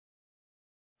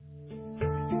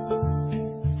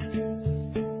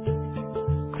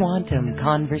Quantum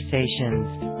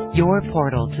Conversations, your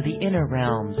portal to the inner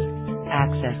realms.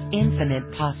 Access infinite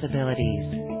possibilities,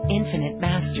 infinite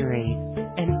mastery,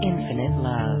 and infinite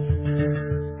love.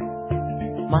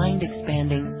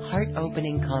 Mind-expanding,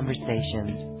 heart-opening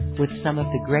conversations with some of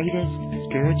the greatest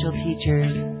spiritual teachers,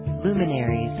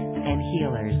 luminaries, and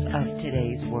healers of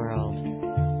today's world.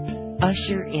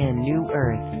 Usher in new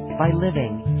earth by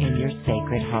living in your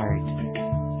sacred heart.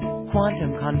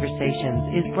 Quantum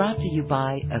Conversations is brought to you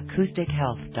by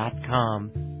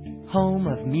AcousticHealth.com, home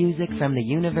of music from the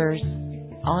universe,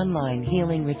 online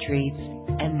healing retreats,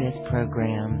 and this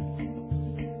program.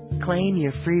 Claim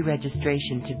your free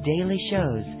registration to daily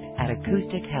shows at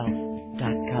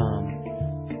AcousticHealth.com.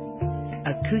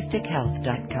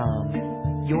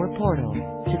 AcousticHealth.com, your portal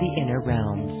to the inner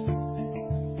realms.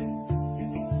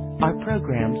 Our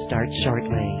program starts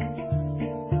shortly.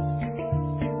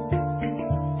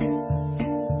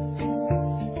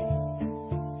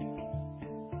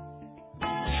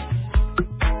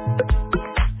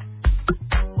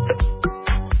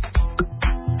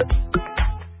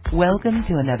 Welcome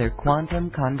to another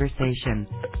Quantum Conversation,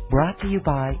 brought to you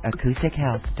by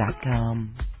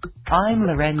AcousticHealth.com. I'm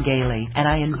Loren Gailey, and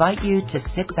I invite you to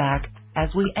sit back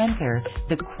as we enter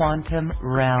the quantum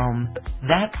realm,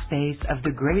 that space of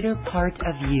the greater part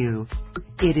of you.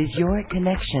 It is your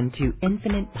connection to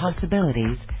infinite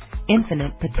possibilities,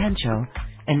 infinite potential,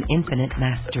 and infinite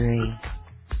mastery.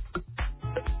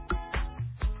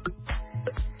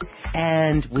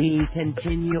 And we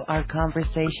continue our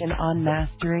conversation on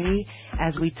mastery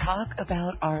as we talk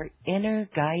about our inner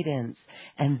guidance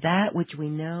and that which we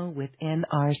know within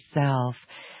ourself.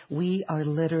 We are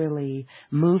literally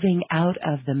moving out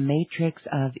of the matrix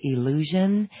of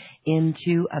illusion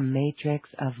into a matrix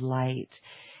of light.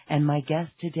 And my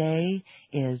guest today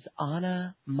is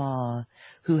Anna Ma,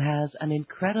 who has an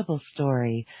incredible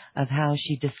story of how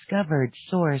she discovered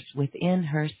Source within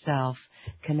herself,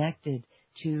 connected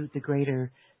to the greater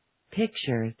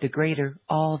picture, the greater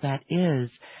all that is,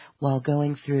 while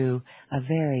going through a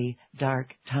very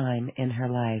dark time in her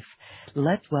life.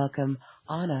 Let's welcome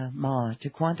Anna Ma to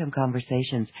Quantum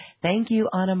Conversations. Thank you,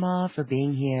 Anna Ma, for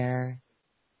being here.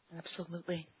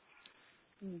 Absolutely.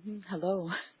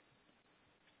 Hello.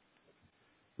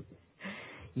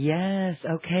 Yes,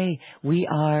 okay. We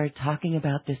are talking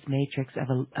about this matrix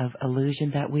of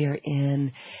illusion that we are in,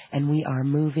 and we are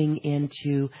moving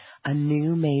into a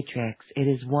new matrix. It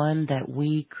is one that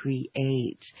we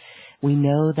create. We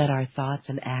know that our thoughts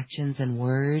and actions and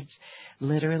words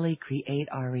literally create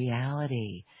our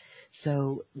reality.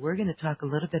 So we're going to talk a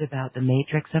little bit about the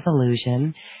matrix of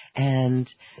illusion and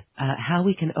how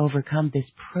we can overcome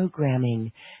this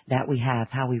programming that we have,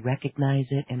 how we recognize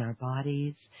it in our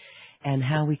bodies, and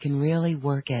how we can really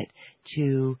work it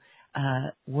to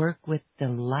work with the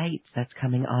light that's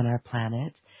coming on our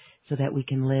planet so that we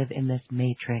can live in this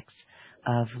matrix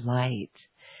of light.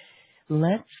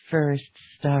 Let's first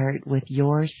start with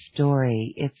your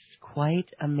story. It's quite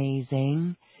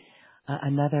amazing.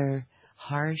 Another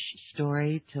harsh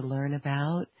story to learn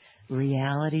about,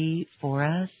 reality for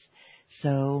us.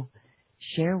 So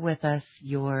share with us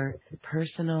your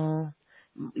personal,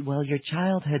 your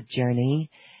childhood journey,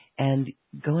 and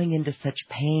going into such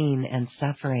pain and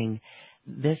suffering.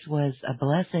 This was a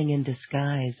blessing in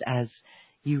disguise as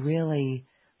you really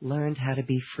learned how to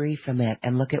be free from it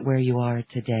and look at where you are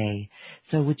today.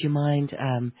 So would you mind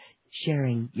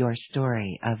sharing your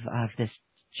story of this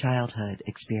childhood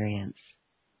experience?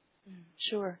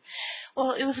 Sure.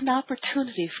 Well, it was an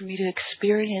opportunity for me to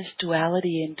experience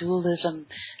duality and dualism,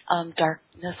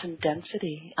 darkness and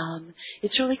density.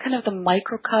 It's really kind of the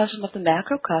microcosm of the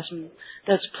macrocosm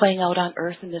that's playing out on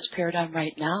Earth in this paradigm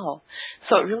right now.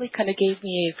 So it really kind of gave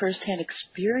me a first-hand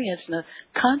experience in a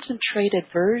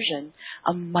concentrated version,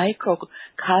 a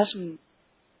microcosmic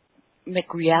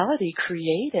reality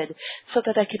created so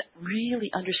that I could really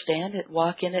understand it,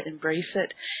 walk in it, embrace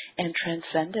it, and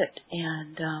transcend it.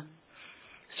 And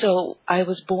so I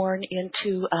was born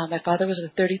into, my father was a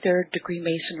 33rd degree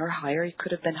Mason or higher. He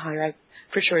could have been higher.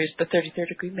 For sure he's the 33rd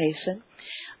degree Mason.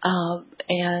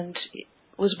 And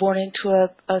was born into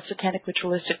a satanic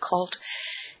ritualistic cult.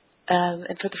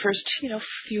 And for the first,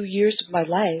 few years of my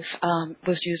life,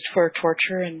 was used for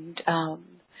torture and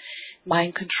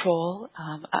mind control.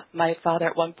 My father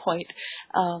at one point,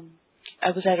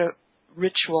 I was at a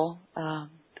ritual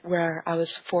where I was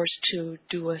forced to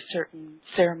do a certain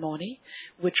ceremony,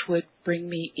 which would bring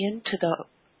me into the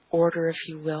order, if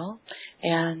you will,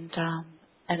 and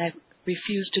I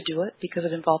refused to do it because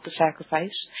it involved a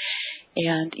sacrifice.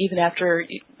 And even after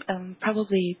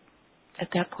probably at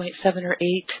that point, 7 or 8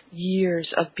 years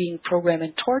of being programmed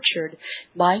and tortured,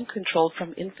 mind controlled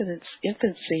from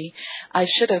infancy. I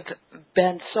should have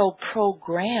been so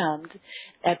programmed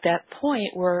at that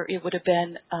point where it would have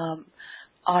been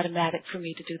automatic for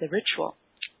me to do the ritual.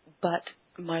 But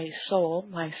my soul,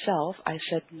 myself, I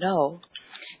said no,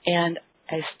 and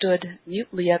I stood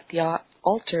mutely at the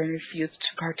altar and refused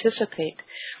to participate.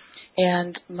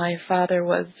 And my father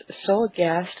was so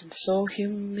aghast and so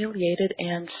humiliated,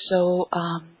 and so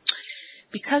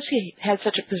because he had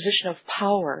such a position of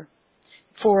power,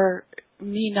 for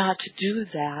me not to do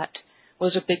that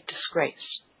was a big disgrace.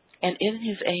 And in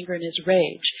his anger and his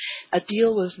rage, a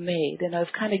deal was made, and I was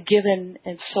kind of given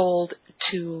and sold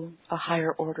to a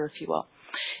higher order, if you will.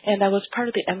 And I was part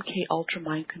of the MK Ultra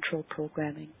Mind Control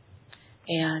programming.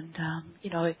 And,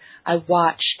 I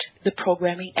watched the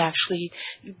programming actually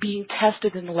being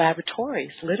tested in the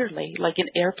laboratories, literally, like in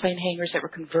airplane hangars that were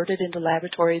converted into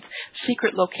laboratories,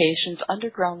 secret locations,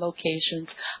 underground locations,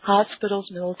 hospitals,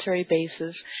 military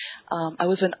bases. I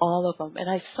was in all of them. And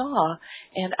I saw,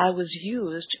 and I was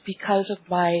used because of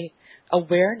my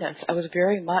awareness. I was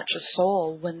very much a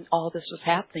soul when all this was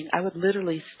happening. I would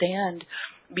literally stand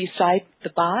beside the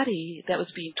body that was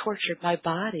being tortured, my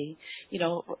body,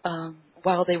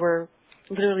 while they were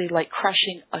literally like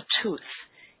crushing a tooth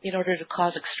in order to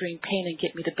cause extreme pain and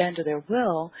get me to bend to their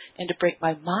will and to break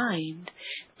my mind.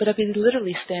 But I'd be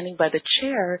literally standing by the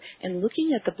chair and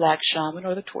looking at the black shaman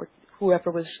or whoever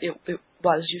it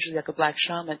was, usually like a black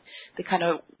shaman. They kind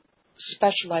of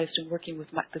specialized in working with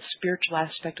the spiritual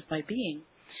aspect of my being.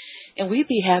 And we'd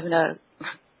be having a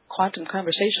quantum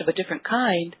conversation of a different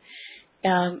kind.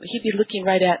 He'd be looking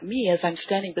right at me as I'm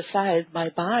standing beside my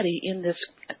body in this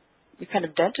kind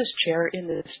of dentist chair in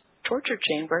this torture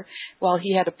chamber, while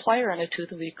he had a plier on a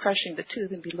tooth and we'd be crushing the tooth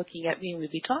and be looking at me and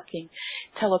we'd be talking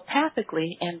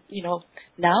telepathically. And,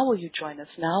 now will you join us?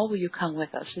 Now will you come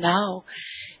with us? Now.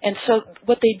 And so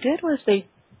what they did was they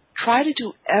tried to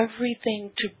do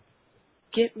everything to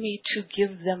get me to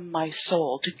give them my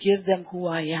soul, to give them who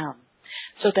I am,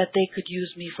 so that they could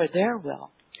use me for their will.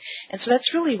 And so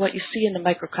that's really what you see in the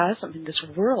microcosm, in this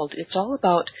world. It's all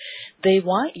about they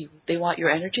want you. They want your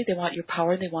energy, they want your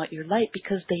power, and they want your light,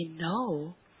 because they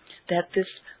know that this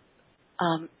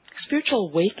spiritual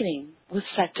awakening was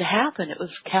set to happen. It was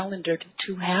calendared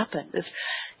to happen. This,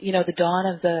 the dawn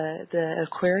of the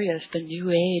Aquarius, the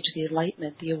new age, the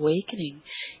enlightenment, the awakening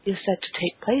is set to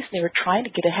take place. And they were trying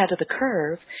to get ahead of the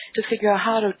curve to figure out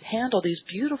how to handle these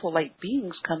beautiful light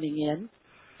beings coming in,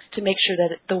 to make sure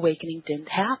that the awakening didn't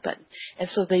happen. And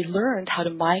so they learned how to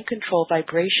mind control,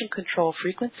 vibration control,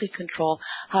 frequency control,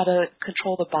 how to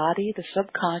control the body, the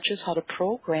subconscious, how to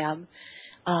program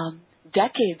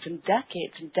decades and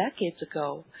decades and decades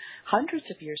ago, hundreds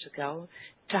of years ago,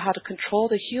 to how to control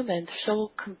the human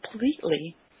so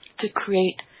completely to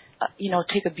create,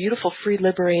 take a beautiful, free,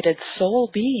 liberated soul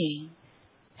being,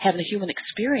 having a human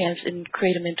experience, and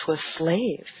create him into a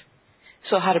slave.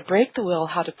 So how to break the will,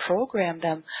 how to program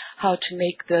them, how to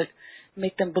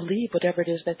make them believe whatever it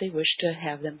is that they wish to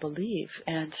have them believe,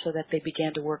 and so that they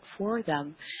began to work for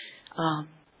them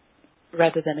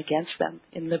rather than against them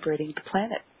in liberating the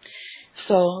planet.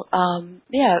 So,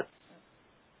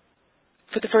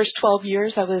 for the first 12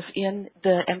 years I was in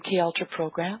the MK Ultra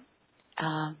program.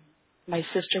 My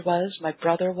sister was, my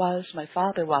brother was, my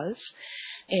father was,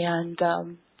 and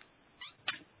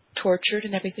tortured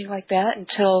and everything like that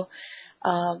until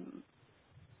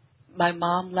my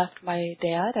mom left my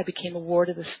dad. I became a ward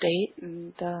of the state,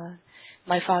 and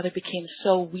my father became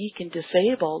so weak and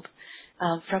disabled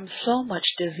from so much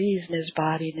disease in his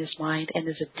body and his mind, and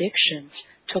his addictions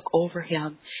took over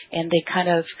him, and they kind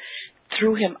of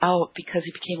threw him out because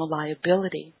he became a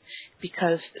liability,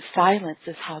 because silence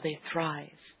is how they thrive,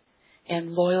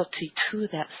 and loyalty to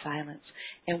that silence.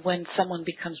 And when someone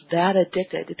becomes that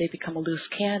addicted, they become a loose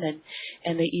cannon,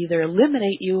 and they either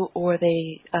eliminate you or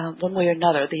they, one way or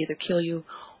another, they either kill you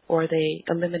or they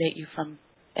eliminate you from.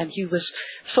 And he was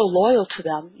so loyal to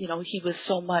them, he was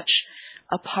so much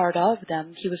a part of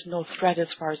them, he was no threat as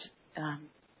far as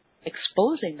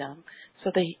exposing them.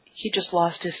 So he just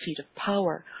lost his seat of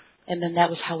power. And then that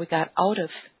was how we got out of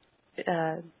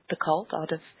the cult,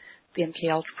 out of the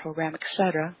MK Ultra program,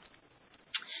 etc.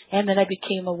 And then I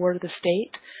became a ward of the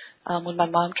state when my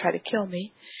mom tried to kill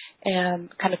me, and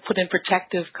kind of put in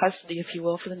protective custody, if you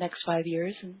will, for the next 5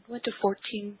 years, and went to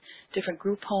 14 different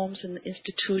group homes and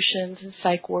institutions and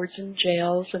psych wards and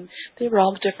jails, and they were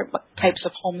all different types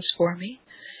of homes for me.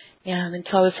 And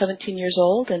until I was 17 years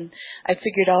old, and I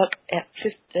figured out at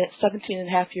 17 and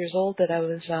a half years old that I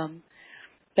was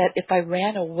that if I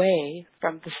ran away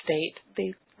from the state,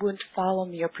 they wouldn't follow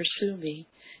me or pursue me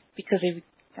because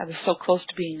I was so close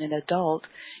to being an adult.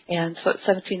 And so at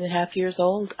 17 and a half years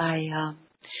old, I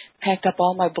packed up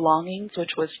all my belongings,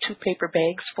 which was 2 paper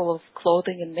bags full of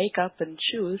clothing and makeup and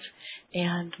shoes,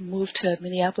 and moved to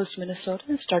Minneapolis, Minnesota,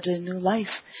 and started a new life.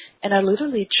 And I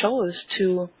literally chose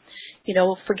to,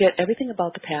 forget everything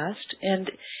about the past. And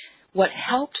what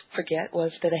helped forget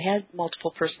was that I had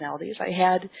multiple personalities. I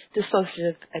had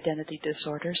dissociative identity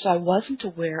disorder, so I wasn't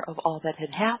aware of all that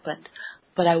had happened,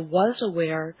 but I was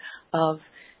aware of,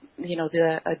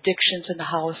 the addictions in the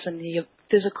house and the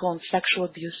physical and sexual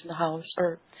abuse in the house,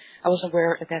 or I wasn't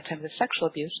aware at that time of the sexual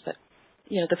abuse, but,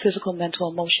 the physical, mental,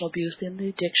 emotional abuse and the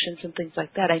addictions and things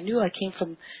like that. I knew I came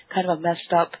from kind of a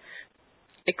messed up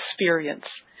experience.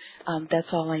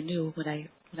 That's all I knew when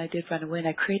I did run away, and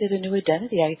I created a new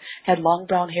identity. I had long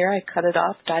brown hair. I cut it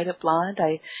off, dyed it blonde.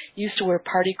 I used to wear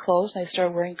party clothes, and I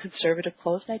started wearing conservative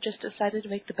clothes, and I just decided to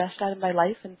make the best out of my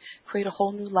life and create a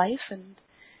whole new life, and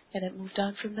it moved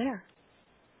on from there.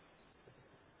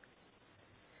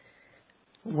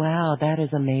 Wow, that is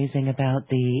amazing about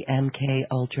the MK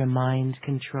Ultra Mind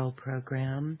Control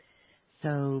Program.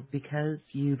 So because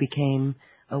you became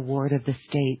a ward of the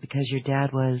state, because your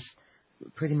dad was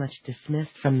pretty much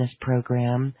dismissed from this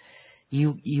program,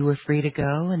 you were free to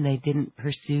go and they didn't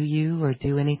pursue you or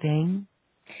do anything?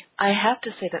 I have to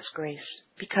say that's grace,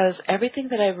 because everything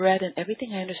that I've read and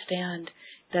everything I understand,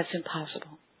 that's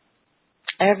impossible.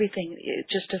 Everything, it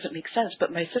just doesn't make sense.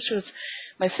 But my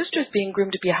sister's being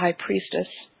groomed to be a high priestess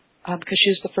because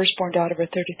she was the firstborn daughter of a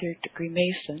 33rd degree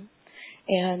Mason.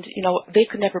 And, they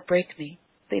could never break me.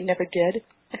 They never did.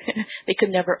 They could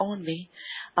never own me.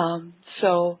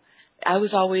 So I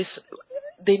was always,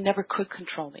 they never could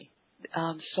control me.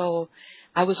 So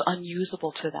I was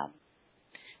unusable to them.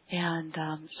 And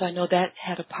so I know that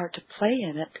had a part to play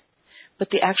in it. But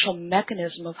the actual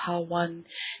mechanism of how one,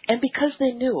 and because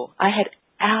they knew I had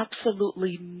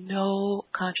absolutely no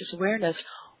conscious awareness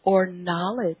or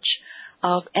knowledge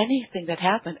of anything that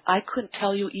happened, I couldn't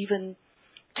tell you even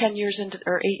 10 years into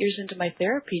or 8 years into my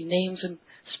therapy names and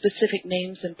specific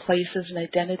names and places and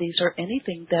identities or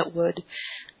anything that would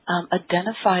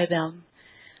identify them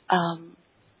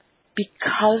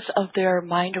because of their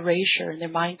mind erasure and their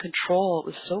mind control. It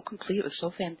was so complete, it was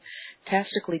so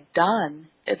fantastically done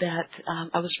that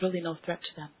I was really no threat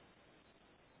to them.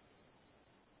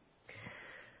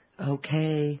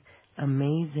 Okay,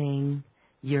 amazing.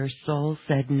 Your soul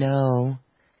said no,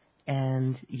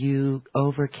 and you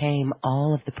overcame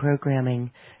all of the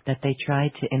programming that they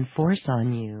tried to enforce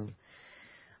on you.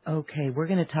 Okay, we're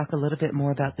going to talk a little bit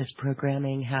more about this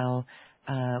programming, how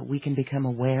we can become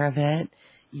aware of it.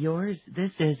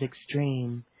 This is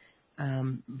extreme,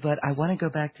 but I want to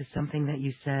go back to something that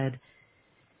you said.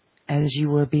 As you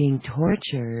were being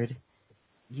tortured,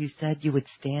 you said you would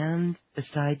stand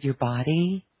beside your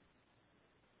body.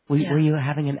 Were you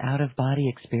having an out-of-body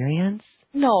experience?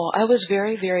 No, I was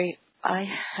very, very,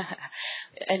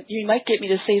 and you might get me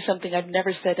to say something I've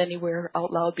never said anywhere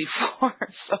out loud before.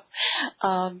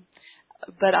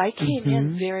 But I came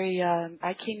in very,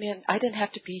 I didn't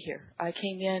have to be here. I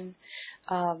came in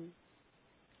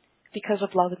because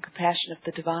of love and compassion of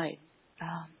the divine.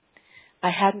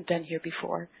 I hadn't been here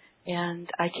before, and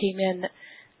I came in,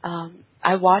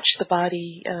 I watched the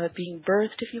body being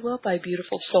birthed, if you will, by a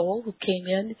beautiful soul who came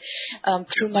in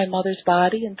through my mother's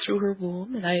body and through her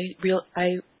womb, and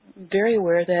I'm very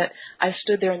aware that I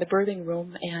stood there in the birthing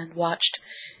room and watched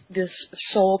this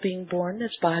soul being born,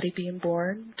 this body being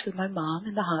born to my mom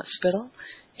in the hospital,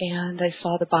 and I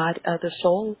saw the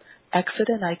soul exit,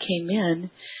 and I came in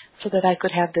so that I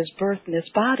could have this birth in this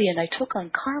body, and I took on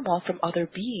karma from other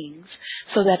beings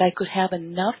so that I could have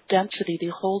enough density to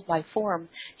hold my form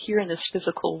here in this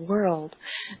physical world.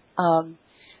 Because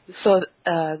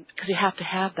you have to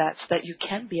have that so that you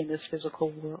can be in this physical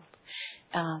world.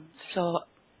 So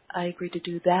I agreed to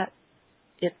do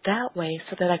it that way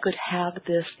so that I could have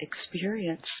this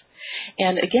experience.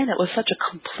 And again, it was such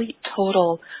a complete,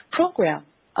 total program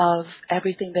of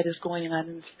everything that is going on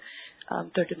in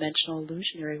third-dimensional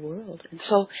illusionary world. And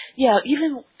so,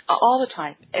 even all the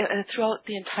time, throughout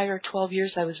the entire 12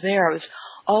 years I was there, I was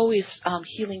always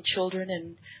healing children,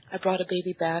 and I brought a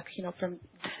baby back,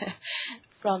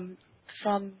 from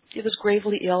it was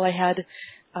gravely ill. I had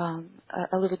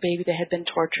a little baby that had been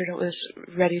tortured. It was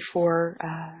ready for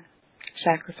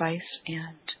sacrifice,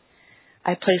 and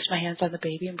I placed my hands on the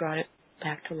baby and brought it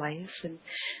back to life, and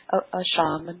a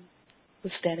shaman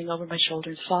was standing over my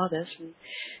shoulder and saw this and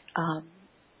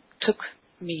took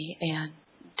me and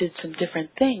did some different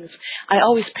things. I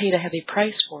always paid a heavy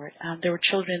price for it. There were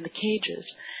children in the cages,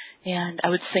 and I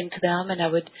would sing to them, and I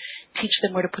would teach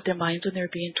them where to put their minds when they were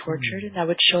being tortured, and I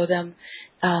would show them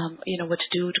what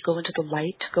to do to go into the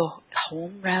light, to go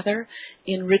home rather.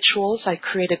 In rituals, I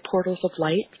created portals of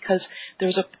light because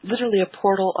there's literally a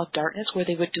portal of darkness where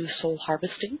they would do soul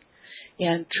harvesting,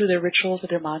 and through their rituals,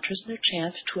 their mantras, and their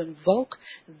chants to invoke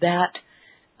that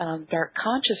dark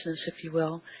consciousness, if you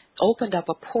will, opened up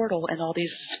a portal, and all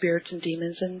these spirits and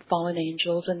demons and fallen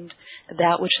angels and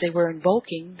that which they were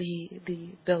invoking,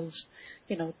 those,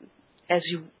 as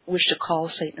you wish to call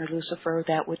Satan or Lucifer,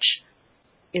 that which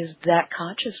is that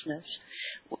consciousness,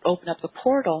 would open up the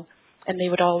portal, and they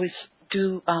would always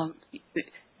do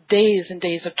days and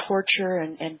days of torture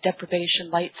and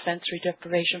deprivation, light sensory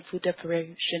deprivation, food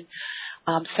deprivation,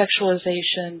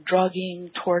 sexualization, drugging,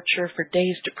 torture for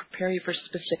days to prepare you for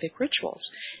specific rituals.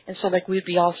 And so we'd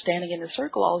be all standing in a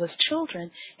circle, all as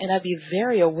children, and I'd be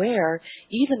very aware,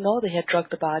 even though they had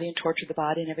drugged the body and tortured the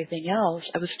body and everything else,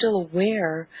 I was still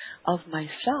aware of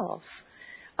myself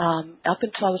up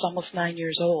until I was almost 9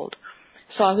 years old.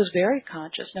 So I was very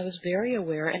conscious and I was very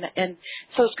aware. And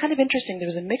so it's kind of interesting. There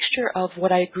was a mixture of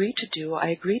what I agreed to do. I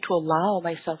agreed to allow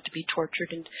myself to be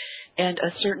tortured and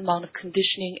a certain amount of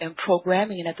conditioning and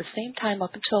programming. And at the same time,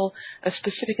 up until a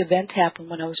specific event happened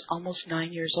when I was almost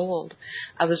 9 years old,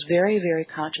 I was very, very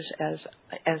conscious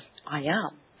as I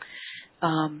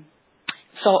am.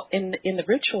 So in the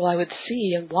ritual, I would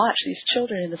see and watch these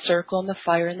children in the circle and the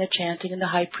fire and the chanting and the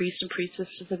high priests and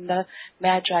priestesses and the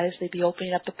magi's. They'd be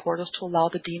opening up the portals to allow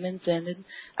the demons in, and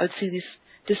I would see these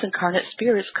disincarnate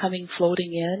spirits coming,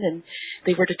 floating in, and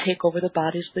they were to take over the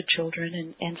bodies of the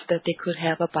children and so that they could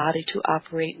have a body to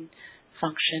operate and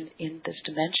function in this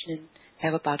dimension and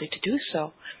have a body to do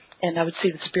so. And I would see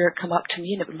the spirit come up to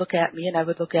me, and it would look at me, and I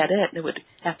would look at it, and it would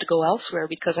have to go elsewhere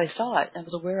because I saw it and I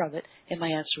was aware of it, and my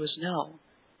answer was no.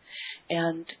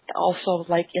 And also,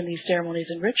 like in these ceremonies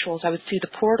and rituals, I would see the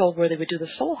portal where they would do the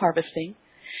soul harvesting,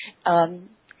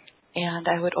 and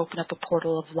I would open up a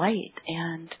portal of light.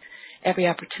 And every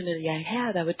opportunity I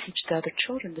had, I would teach the other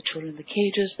children, the children in the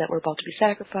cages that were about to be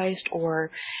sacrificed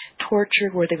or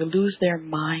tortured, where they would lose their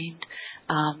mind,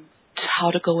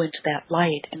 how to go into that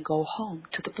light and go home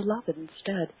to the beloved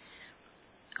instead.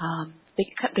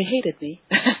 They hated me.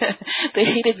 They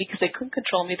hated me because they couldn't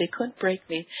control me. They couldn't break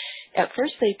me. At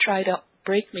first, they tried to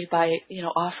break me by,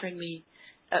 offering me,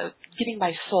 getting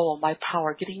my soul, my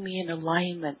power, getting me in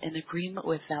alignment, in agreement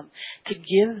with them, to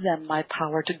give them my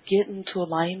power, to get into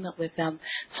alignment with them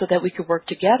so that we could work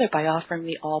together by offering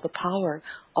me all the power,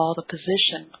 all the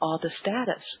position, all the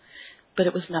status. But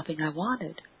it was nothing I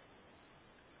wanted.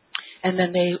 And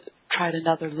then they tried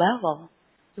another level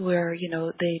where,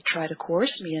 they try to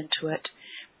coerce me into it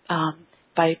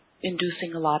by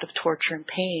inducing a lot of torture and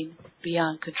pain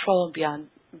beyond control and beyond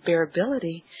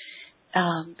bearability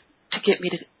to get me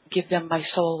to give them my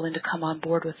soul and to come on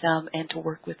board with them and to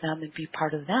work with them and be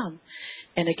part of them.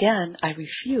 And again, I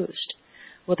refused.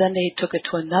 Well, then they took it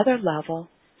to another level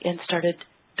and started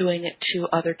doing it to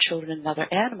other children and other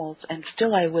animals, and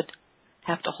still I would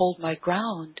have to hold my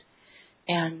ground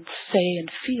and say and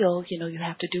feel, you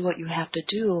have to do what you have to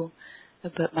do,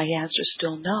 but my answer is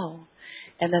still no.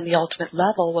 And then the ultimate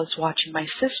level was watching my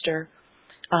sister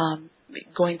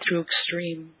going through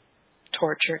extreme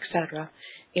torture, etc.,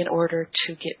 in order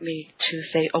to get me to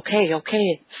say, okay,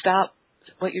 stop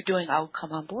what you're doing, I'll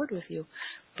come on board with you.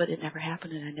 But it never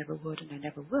happened, and I never would, and I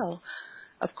never will.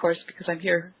 Of course, because I'm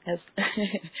here as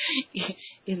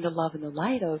in the love and the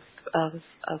light of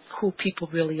who people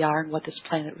really are and what this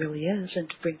planet really is, and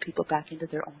to bring people back into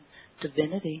their own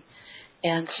divinity.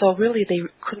 And so really they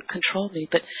couldn't control me.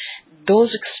 But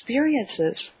those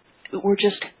experiences were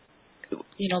just,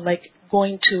 like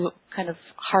going to kind of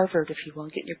Harvard, if you will,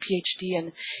 and getting your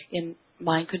PhD in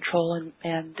mind control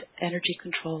and energy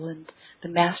control and the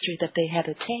mastery that they had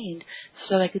attained,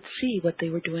 so that I could see what they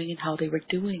were doing and how they were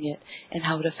doing it and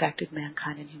how it affected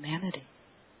mankind and humanity.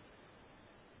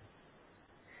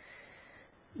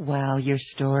 Wow, your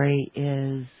story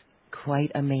is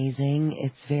quite amazing.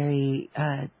 It's very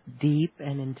deep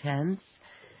and intense.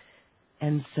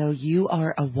 And so you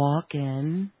are a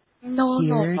walk-in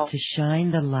here to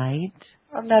shine the light.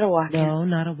 I'm not a walk-in. No,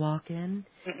 not a walk-in.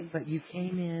 Mm-mm. But you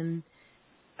came in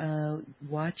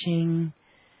watching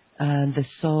the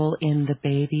soul in the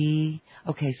baby.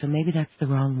 Okay, so maybe that's the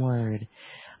wrong word.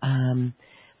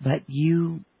 But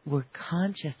you were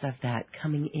conscious of that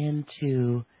coming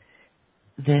into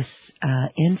this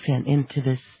infant,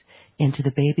 into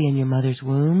the baby in your mother's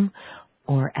womb,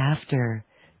 or after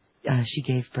she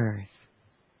gave birth?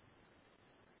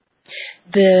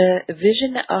 The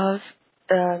vision of,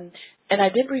 and I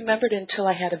didn't remember it until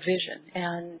I had a vision.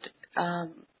 And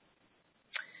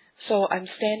so I'm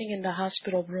standing in the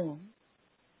hospital room,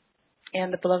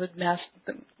 and the beloved master,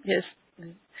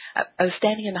 I was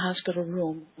standing in the hospital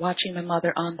room watching my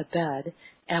mother on the bed,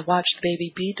 and I watched the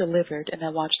baby be delivered, and I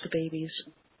watched the baby's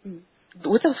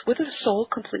with a soul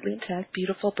completely intact,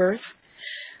 beautiful birth.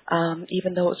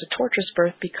 Even though it was a torturous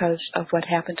birth because of what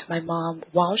happened to my mom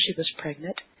while she was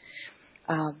pregnant.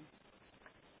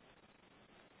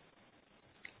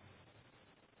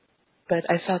 But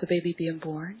I saw the baby being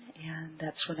born, and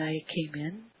that's when I came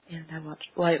in, and I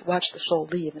watched the soul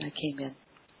leave, and I came in.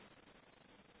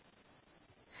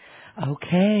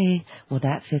 Okay, well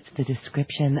that fits the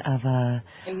description of a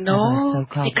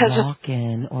so-called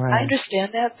walk-in, or I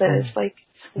understand that, but it's like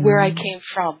where I came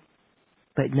from.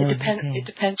 But no, it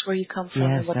depends where you come from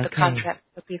and what the contract,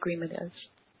 what the agreement is.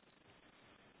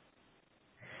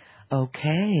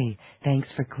 Okay, thanks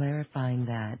for clarifying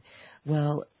that.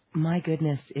 Well, my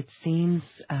goodness, it seems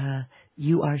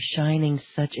you are shining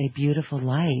such a beautiful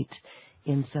light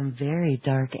in some very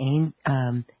dark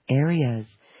areas.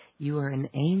 You are an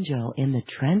angel in the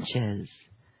trenches.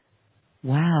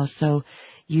 Wow, so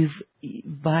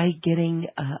by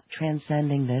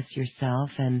transcending this yourself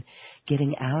and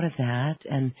getting out of that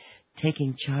and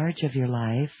taking charge of your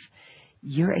life,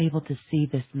 you're able to see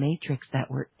this matrix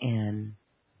that we're in.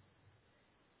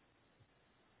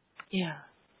 Yeah.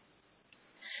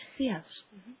 Yes.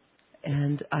 Mm-hmm.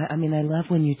 And I love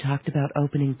when you talked about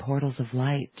opening portals of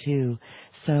light too.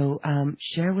 So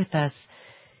share with us,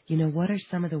 what are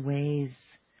some of the ways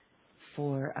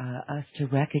for us to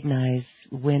recognize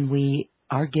when we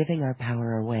are giving our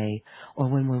power away or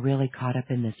when we're really caught up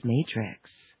in this matrix?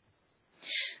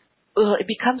 Well, it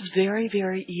becomes very,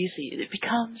 very easy. It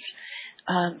becomes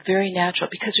very natural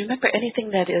because remember,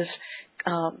 anything that is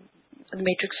the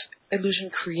matrix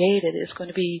illusion created is going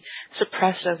to be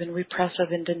suppressive and repressive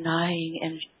and denying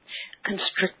and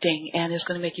constricting, and is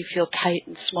going to make you feel tight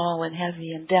and small and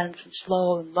heavy and dense and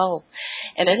slow and low.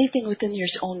 And anything within your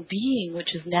own being,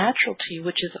 which is natural to you,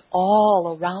 which is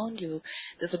all around you,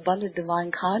 this abundant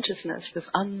divine consciousness, this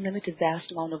unlimited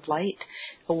vast amount of light,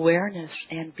 awareness,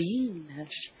 and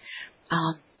beingness,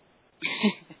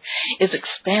 is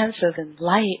expansive and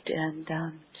light and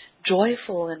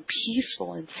joyful and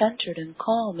peaceful and centered and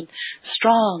calm and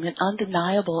strong and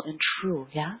undeniable and true,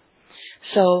 yeah?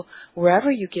 So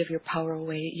wherever you give your power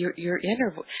away,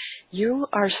 you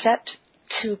are set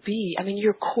to be,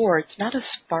 your core, it's not a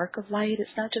spark of light,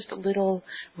 it's not just a little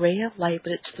ray of light,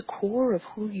 but it's the core of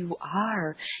who you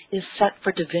are, is set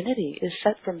for divinity, is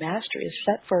set for mastery, is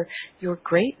set for your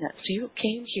greatness. You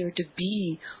came here to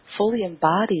be fully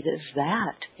embodied as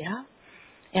that, yeah?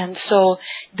 And so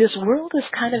this world is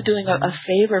kind of doing a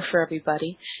favor for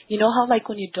everybody. You know how like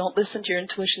when you don't listen to your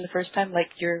intuition the first time, like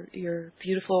your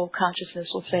beautiful consciousness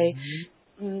will say,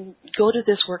 go to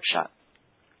this workshop,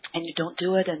 and you don't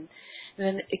do it, and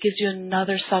then it gives you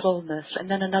another subtleness, and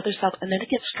then another subtle, and then it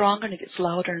gets stronger and it gets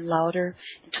louder and louder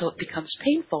until it becomes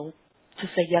painful to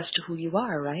say yes to who you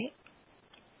are, right?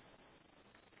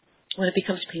 When it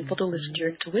becomes painful to listen to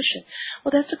your intuition.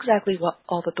 Well, that's exactly what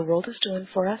all that the world is doing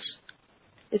for us.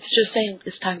 It's just saying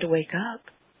it's time to wake up.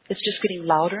 It's just getting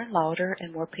louder and louder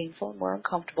and more painful and more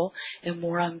uncomfortable and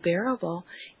more unbearable.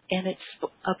 And it's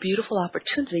a beautiful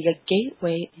opportunity, a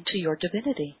gateway into your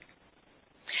divinity.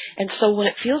 And so when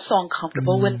it feels so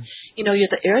uncomfortable, when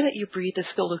the air that you breathe is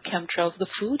filled with chemtrails, the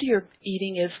food you're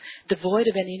eating is devoid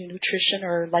of any nutrition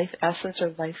or life essence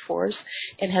or life force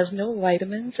and has no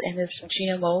vitamins and is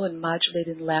GMO and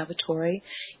modulated in laboratory,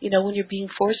 when you're being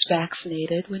force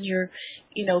vaccinated, when you're,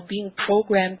 being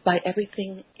programmed by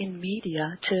everything in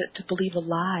media to believe a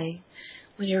lie,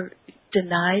 when you're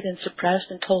denied and suppressed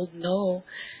and told no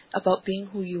about being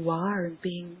who you are and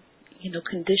being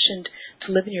conditioned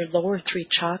to live in your lower three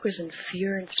chakras in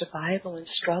fear and survival and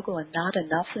struggle and not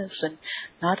enoughness and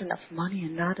not enough money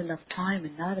and not enough time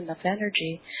and not enough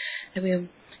energy.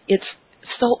 It's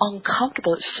so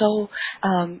uncomfortable. It's so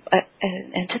an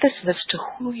antithesis to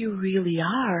who you really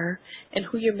are and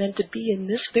who you're meant to be in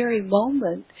this very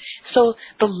moment. So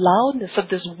the loudness of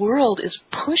this world is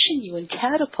pushing you and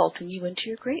catapulting you into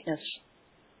your greatness.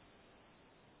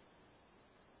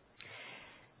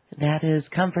 That is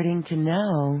comforting to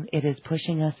know. It is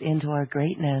pushing us into our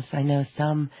greatness. I know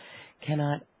some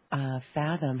cannot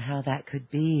fathom how that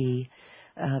could be,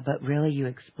 but really you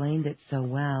explained it so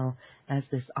well as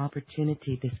this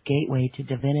opportunity, this gateway to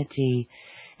divinity.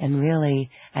 And really,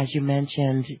 as you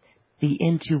mentioned, the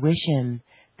intuition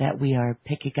that we are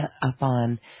picking up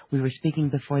on. We were speaking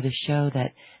before the show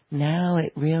that now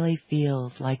it really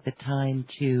feels like the time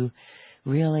to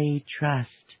really trust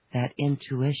that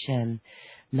intuition.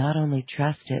 Not only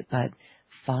trust it, but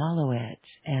follow it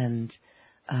and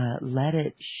let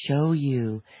it show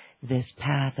you this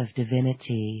path of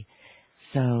divinity.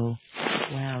 So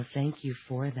Wow, thank you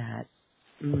for that.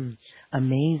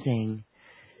 Amazing.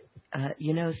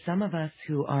 Some of us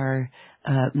who are,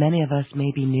 many of us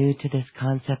may be new to this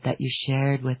concept that you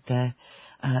shared with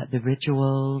the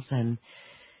rituals, and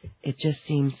it just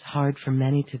seems hard for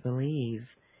many to believe.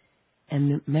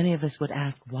 And many of us would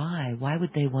ask, why? Why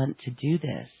would they want to do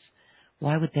this?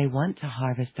 Why would they want to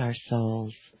harvest our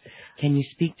souls? Can you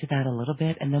speak to that a little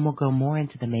bit? And then we'll go more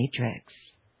into the matrix.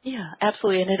 Yeah,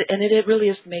 absolutely. And it really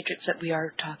is the matrix that we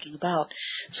are talking about.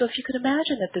 So if you could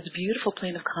imagine that this beautiful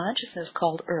plane of consciousness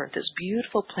called Earth, this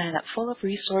beautiful planet full of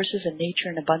resources and nature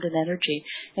and abundant energy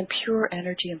and pure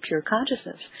energy and pure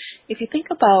consciousness. If you think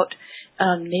about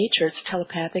nature, it's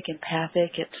telepathic,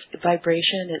 empathic, it's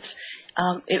vibration,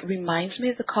 it reminds me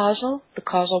of the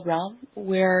causal realm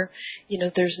where,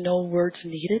 there's no words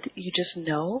needed. You just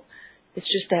know. It's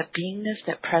just that beingness,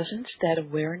 that presence, that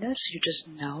awareness. You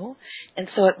just know. And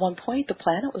so at one point, the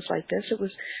planet was like this. It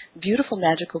was beautiful,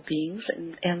 magical beings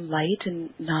and light and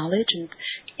knowledge and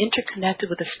interconnected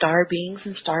with the star beings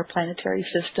and star planetary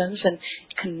systems and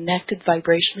connected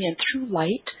vibrationally and through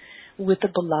light with the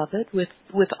beloved,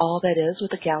 with all that is,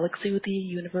 with the galaxy, with the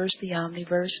universe, the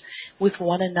omniverse, with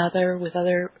one another, with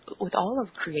all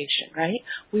of creation, right?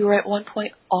 We were at one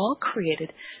point all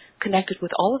created, connected with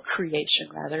all of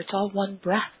creation, rather. It's all one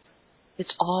breath.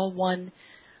 It's all one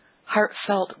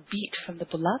heartfelt beat from the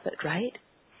beloved, right?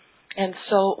 And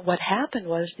so what happened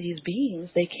was these beings,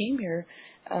 they came here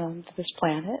to this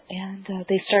planet, and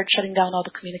they started shutting down all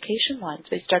the communication lines.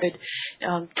 They started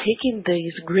taking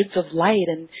these grids of light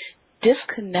and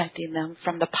disconnecting them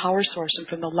from the power source and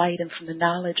from the light and from the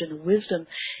knowledge and the wisdom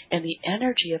and the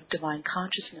energy of divine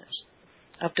consciousness,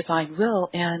 of divine will,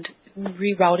 and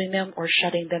rerouting them or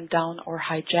shutting them down or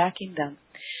hijacking them.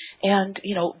 And,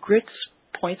 grids,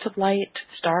 points of light,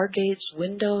 stargates,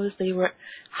 windows, they were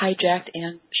hijacked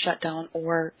and shut down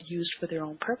or used for their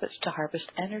own purpose, to harvest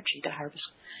energy,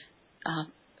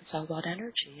 it's all about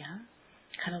energy, yeah?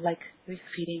 Kind of like we're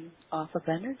feeding off of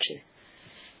energy.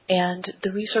 And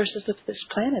the resources of this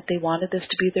planet, they wanted this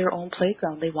to be their own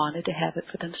playground. They wanted to have it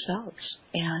for themselves.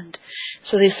 And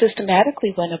so they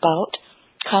systematically went about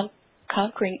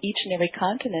conquering each and every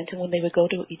continent, and when they would go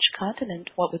to each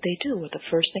continent, what would they do? Well, the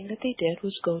first thing that they did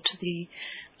was go to the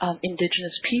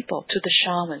indigenous people, to the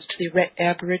shamans, to the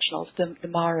aboriginals, the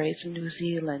Maoris in New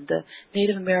Zealand, the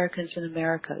Native Americans in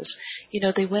Americas.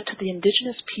 They went to the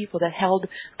indigenous people that held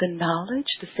the knowledge,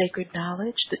 the sacred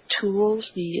knowledge, the tools,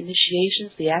 the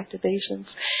initiations, the activations,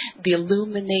 the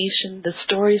illumination, the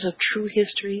stories of true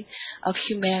history of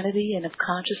humanity and of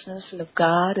consciousness and of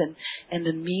God, and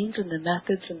the means and the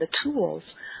methods and the tools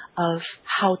of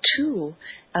how to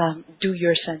do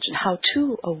your ascension, how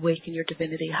to awaken your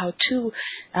divinity, how to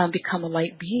become a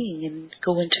light being and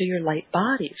go into your light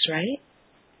bodies, right?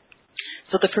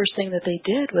 So the first thing that they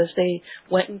did was they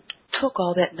went and took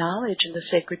all that knowledge and the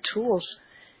sacred tools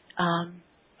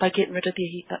by getting rid of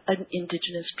the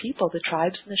indigenous people, the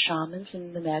tribes and the shamans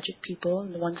and the magic people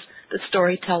and the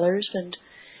storytellers, and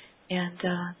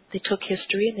they took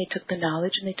history and they took the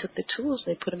knowledge and they took the tools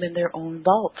and they put them in their own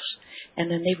vaults, and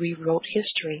then they rewrote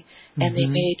history, and they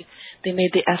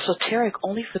made the esoteric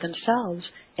only for themselves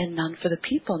and none for the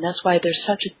people. And that's why there's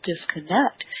such a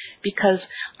disconnect, because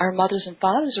our mothers and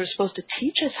fathers are supposed to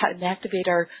teach us how to activate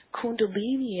our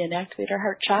kundalini and activate our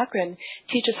heart chakra and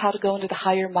teach us how to go into the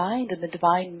higher mind and the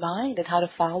divine mind and how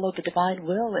to follow the divine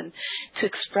will and to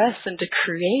express and to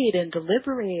create and to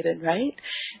liberate,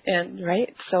 and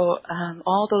right. So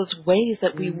all those ways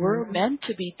that we were meant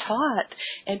to be taught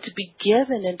and to be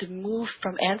given and to move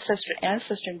from ancestor to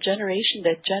ancestor and generation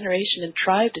to generation and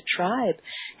tribe to tribe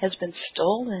has been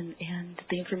stolen, and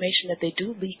the information that they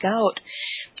do leak out,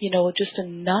 just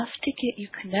enough to get you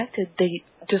connected, they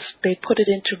put it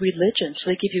into religion. So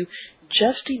they give you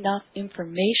just enough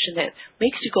information that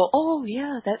makes you go, oh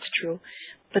yeah, that's true.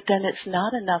 But then it's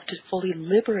not enough to fully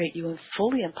liberate you and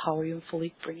fully empower you and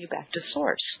fully bring you back to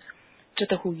source,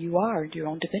 to who you are and your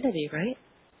own divinity, right?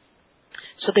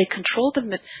 So they control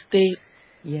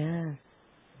Yeah.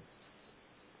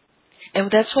 And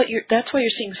that's why you're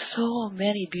seeing so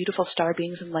many beautiful star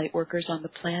beings and light workers on the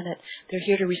planet. They're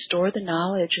here to restore the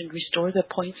knowledge and restore the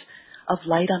points of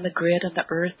light on the grid, on the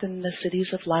earth, and the cities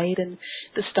of light, and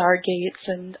the stargates,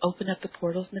 and open up the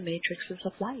portals and the matrices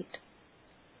of light,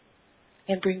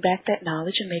 and bring back that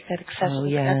knowledge and make that accessible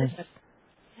to everyone.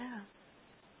 Yeah.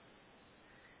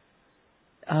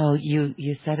 Oh,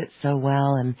 you said it so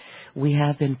well, and we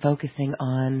have been focusing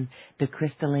on the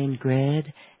crystalline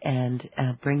grid and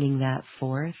bringing that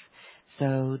forth.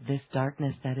 So this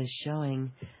darkness that is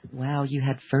showing, wow, you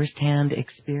had firsthand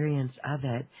experience of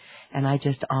it, and I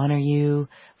just honor you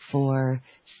for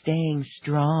staying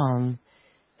strong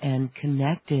and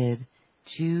connected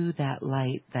to that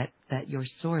light, that your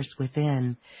source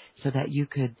within, so that you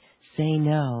could say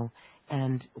no.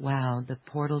 And wow, the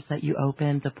portals that you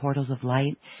opened, the portals of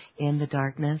light in the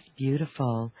darkness,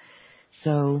 beautiful.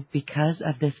 So because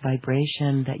of this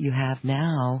vibration that you have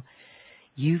now,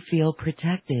 you feel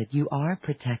protected. You are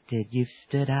protected. You've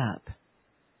stood up.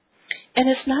 And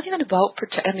it's not even about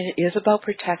I mean, it is about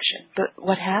protection. But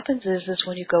what happens is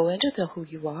when you go into who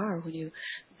you are, when you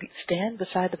stand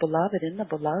beside the beloved, in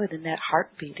that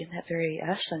heartbeat, in that very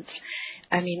essence,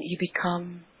 I mean, you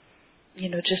become,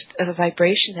 just a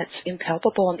vibration that's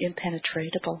impalpable and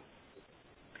impenetrable.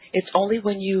 It's only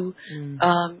when you,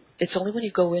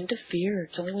 go into fear.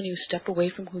 It's only when you step away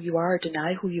from who you are,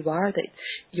 deny who you are, that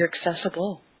you're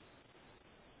accessible.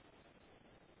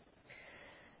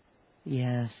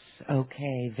 Yes.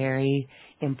 Okay. Very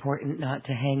important not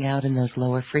to hang out in those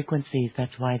lower frequencies.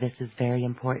 That's why this is very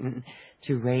important,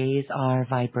 to raise our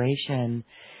vibration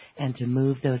and to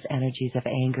move those energies of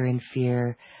anger and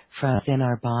fear from within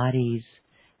our bodies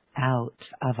out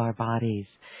of our bodies.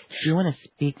 Do you want to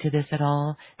speak to this at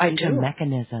all? I These do. are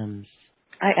mechanisms.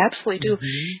 I absolutely do.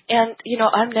 Mm-hmm. And,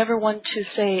 I'm never one to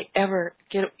say ever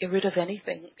get rid of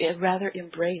anything, rather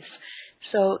embrace.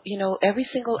 So, every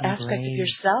single aspect of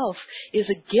yourself is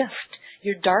a gift.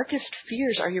 Your darkest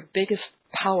fears are your biggest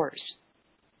powers.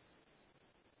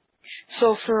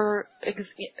 So for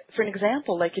an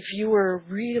example, like if you were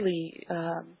really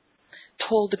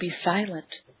told to be silent,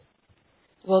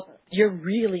 well, you're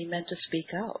really meant to speak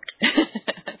out.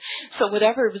 So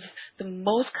whatever was the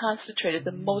most concentrated,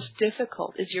 the most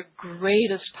difficult, is your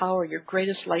greatest power, your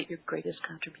greatest light, your greatest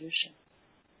contribution.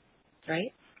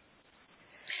 Right?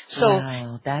 So,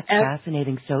 wow, that's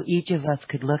fascinating. So each of us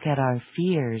could look at our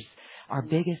fears, our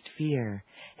biggest fear,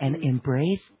 and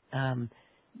embrace,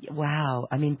 wow.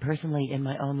 I mean, personally, in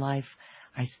my own life,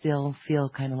 I still feel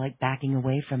kind of like backing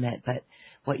away from it. But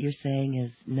what you're saying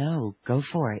is, no, go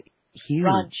for it. Huge.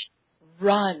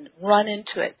 Run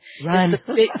into it. Run.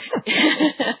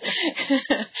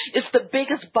 It's the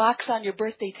biggest box on your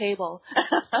birthday table.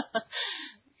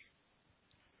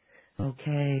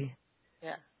 Okay.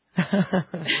 Yeah.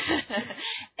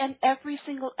 And every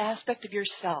single aspect of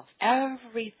yourself,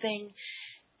 every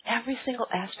single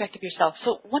aspect of yourself.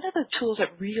 So one of the tools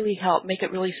that really help make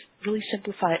it really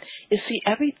simplify it is see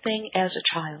everything as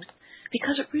a child,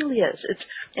 because it really is. It's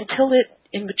until it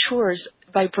matures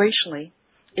vibrationally,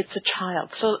 it's a child.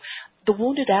 So the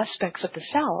wounded aspects of the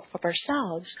self, of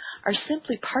ourselves, are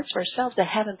simply parts of ourselves that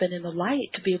haven't been in the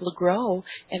light to be able to grow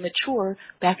and mature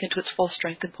back into its full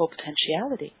strength and full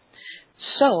potentiality.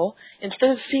 So instead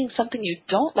of seeing something you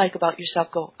don't like about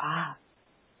yourself, go,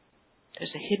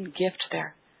 there's a hidden gift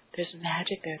there. There's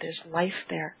magic there. There's life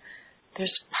there.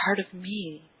 There's part of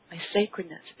me. My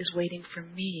sacredness is waiting for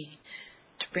me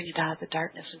to bring it out of the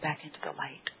darkness and back into the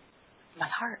light. My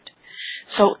heart.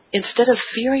 So instead of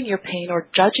fearing your pain or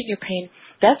judging your pain,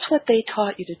 that's what they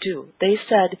taught you to do. They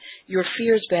said your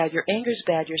fear is bad, your anger is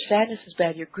bad, your sadness is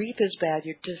bad, your grief is bad,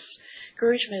 your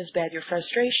discouragement is bad, your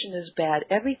frustration is bad.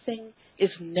 Everything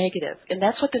is negative. And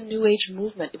that's what the New Age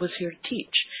movement was here to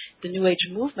teach. The New Age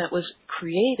movement was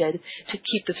created to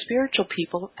keep the spiritual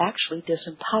people actually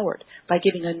disempowered by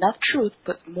giving enough truth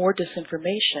but more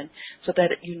disinformation so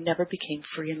that you never became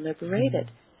free and liberated.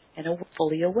 And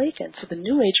fully awakened. So the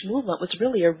New Age movement was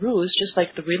really a ruse, just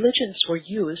like the religions were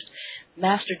used.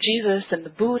 Master Jesus and the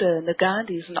Buddha and the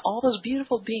Gandhis and all those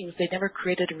beautiful beings, they never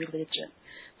created a religion.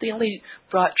 They only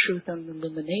brought truth and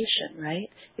illumination, right?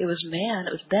 It was man,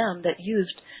 it was them that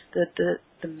used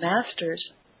the masters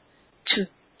to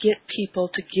get people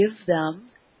to give them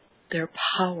their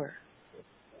power.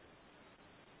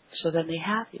 So then they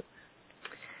have you.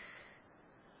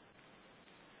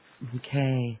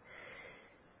 Okay.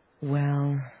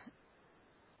 Well,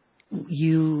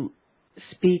 you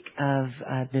speak of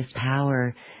this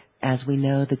power. As we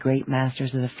know, the great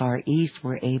masters of the Far East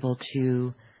were able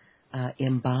to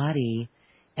embody,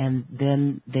 and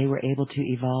then they were able to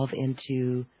evolve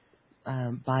into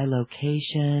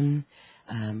bilocation,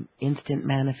 instant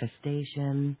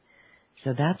manifestation.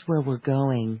 So that's where we're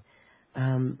going.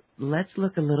 Let's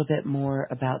look a little bit more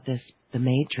about the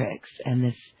matrix and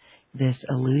this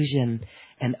illusion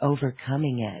and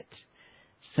overcoming it.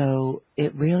 So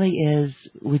it really is,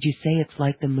 would you say it's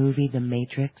like the movie The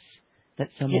Matrix that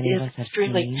so many of us have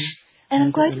seen? And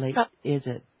I'm glad Is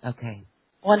it? Okay.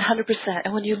 100%.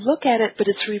 And when you look at it, but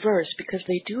it's reversed because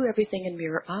they do everything in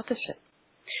mirror opposite.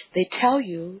 They tell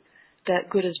you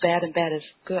that good is bad and bad is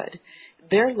good.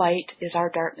 Their light is our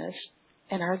darkness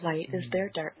and our light is their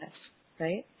darkness,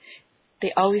 right?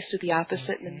 They always do the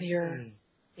opposite in the mirror.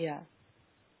 Yeah.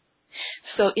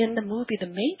 So in the movie The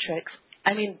Matrix,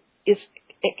 I mean, it's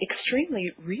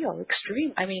extremely real,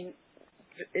 extreme. I mean,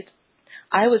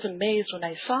 I was amazed when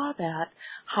I saw that,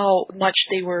 how much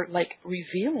they were like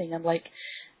revealing. I'm like,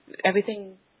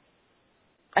 everything,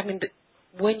 I mean,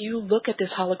 when you look at this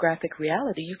holographic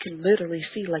reality, you can literally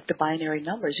see like the binary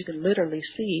numbers. You can literally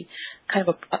see kind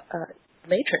of a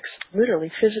matrix.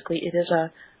 Literally, physically, it is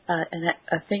a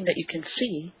thing that you can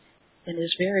see, and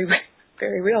is very,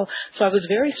 very real. So I was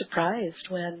very surprised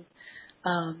when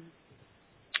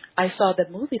I saw the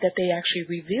movie that they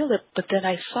actually revealed it, but then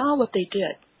I saw what they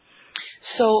did.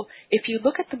 So if you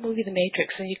look at the movie The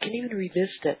Matrix, and you can even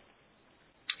revisit it,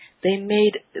 they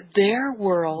made their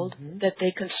world that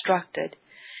they constructed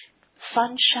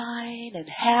sunshine and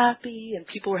happy, and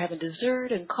people were having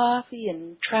dessert and coffee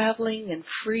and traveling and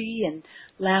free and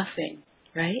laughing,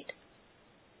 right?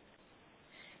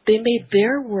 They made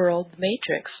their world, The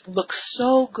Matrix, look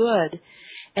so good,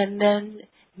 and then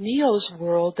Neo's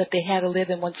world that they had to live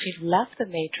in once he left the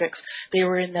Matrix, they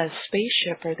were in that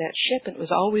spaceship or that ship, and it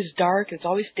was always dark, it was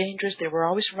always dangerous, they were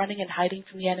always running and hiding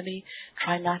from the enemy,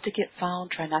 trying not to get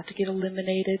found, trying not to get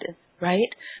eliminated, right?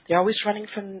 They're always running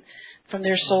from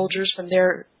their soldiers, from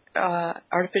their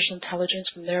artificial intelligence,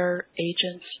 from their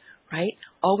agents, right?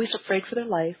 Always afraid for their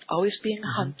life, always being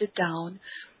hunted down,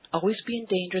 always being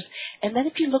dangerous. And then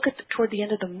if you look at toward the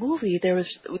end of the movie, there was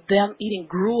them eating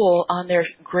gruel on their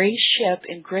gray ship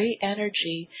in gray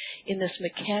energy in this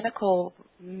mechanical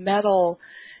metal,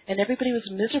 and everybody was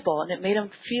miserable, and it made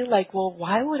them feel like, well,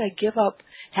 why would I give up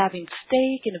having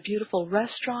steak in a beautiful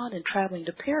restaurant and traveling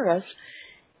to Paris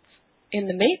in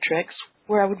the Matrix,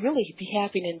 where I would really be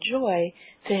happy and enjoy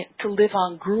to live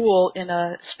on gruel in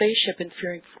a spaceship and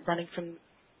running from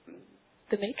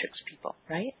the Matrix people,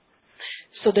 right?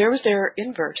 So there was their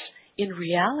inverse. In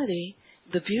reality,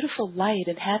 the beautiful light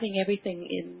and having everything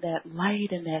in that light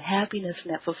and that happiness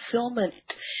and that fulfillment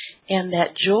and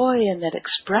that joy and that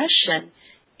expression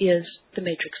is the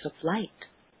matrix of light.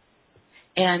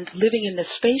 And living in the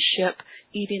spaceship,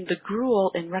 eating the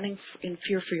gruel and running in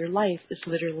fear for your life is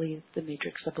literally the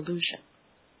matrix of illusion.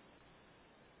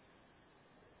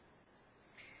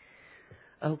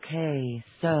 Okay,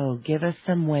 so give us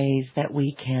some ways that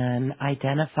we can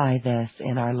identify this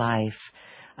in our life,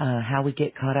 how we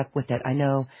get caught up with it. I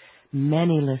know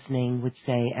many listening would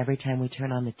say every time we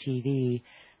turn on the TV,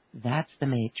 that's the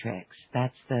Matrix.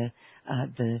 That's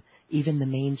even the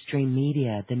mainstream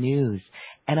media, the news.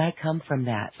 And I come from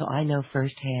that, so I know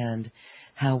firsthand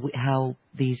how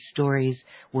these stories,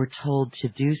 we're told to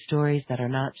do stories that are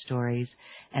not stories,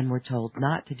 and we're told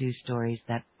not to do stories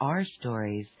that are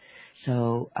stories.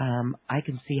 So I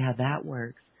can see how that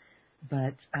works.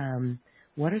 But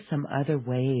what are some other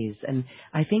ways? And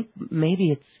I think maybe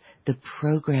it's the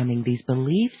programming, these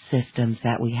belief systems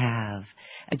that we have.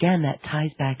 Again, that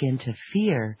ties back into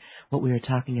fear, what we were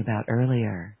talking about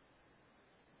earlier.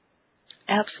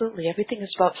 Absolutely. Everything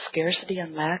is about scarcity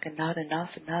and lack and not enough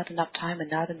time and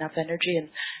not enough energy and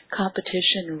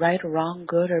competition, right or wrong,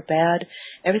 good or bad.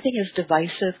 Everything is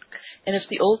divisive, and it's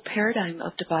the old paradigm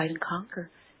of divide and conquer.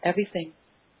 Everything.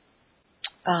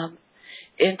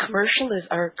 In commercialism,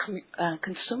 or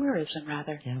consumerism,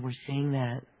 rather. Yeah, we're seeing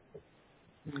that.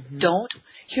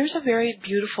 Here's a very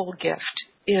beautiful gift,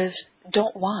 is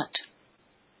don't want.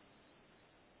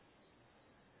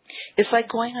 It's like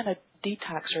going on a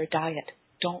detox or a diet.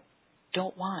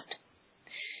 Don't want.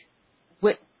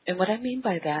 What I mean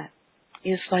by that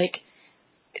is like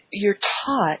you're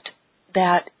taught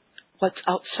that what's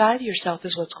outside of yourself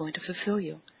is what's going to fulfill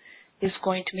you, is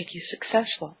going to make you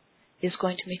successful, is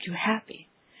going to make you happy,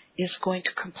 is going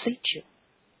to complete you.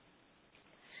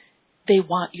 They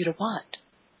want you to want.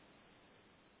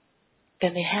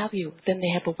 Then they have you. Then they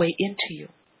have a way into you.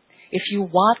 If you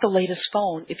want the latest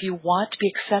phone, if you want to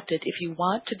be accepted, if you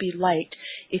want to be liked,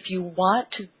 if you want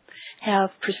to have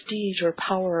prestige or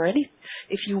power or anything,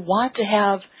 if you want to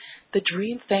have the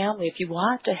dream family, if you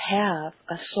want to have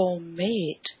a soul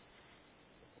mate,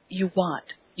 you want.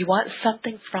 You want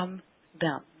something from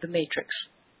them, the matrix.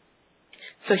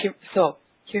 So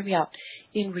hear me out.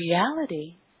 In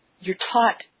reality,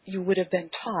 you would have been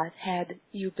taught, had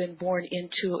you been born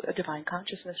into a divine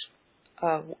consciousness,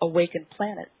 awakened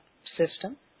planet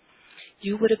system,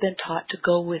 you would have been taught to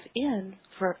go within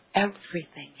for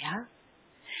everything, yeah?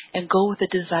 And go with the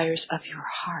desires of your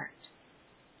heart.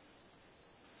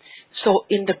 So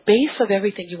in the base of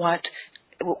everything you want,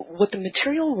 what the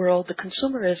material world, the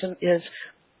consumerism is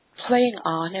playing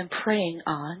on and preying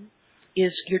on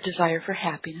is your desire for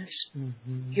happiness,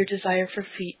 your desire for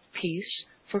peace,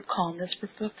 for calmness, for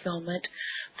fulfillment,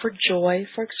 for joy,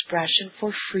 for expression,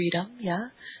 for freedom, yeah?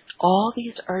 All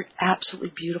these are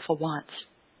absolutely beautiful wants.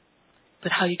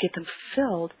 But how you get them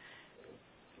fulfilled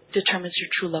determines your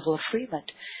true level of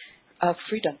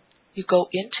freedom. You go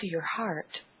into your heart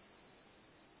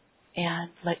and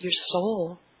let your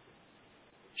soul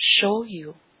show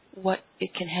you what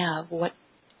it can have, what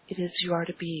it is you are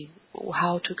to be,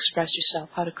 how to express yourself,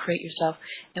 how to create yourself,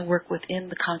 and work within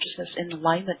the consciousness in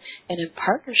alignment and in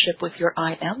partnership with your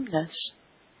I amness,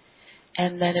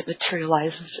 and then it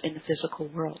materializes in the physical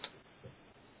world.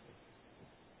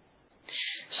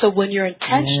 So when your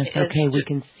intention yes, okay, is we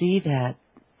can see that.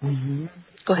 Mm-hmm.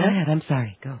 Go ahead. I'm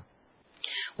sorry. Go.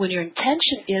 When your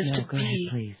intention is to go be,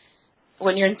 ahead, please.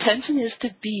 When your intention is to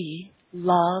be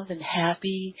love and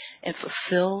happy and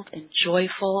fulfilled and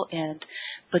joyful and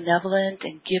benevolent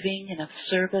and giving and of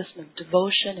service and of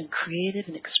devotion and creative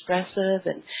and expressive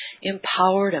and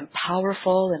empowered and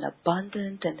powerful and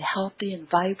abundant and healthy and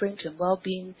vibrant and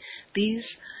well-being, these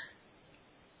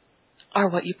are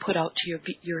what you put out to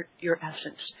your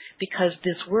essence, because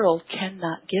this world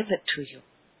cannot give it to you.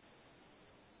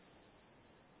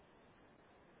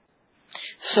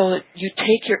 So you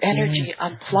take your energy,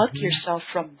 unplug yourself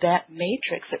from that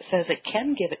matrix that says it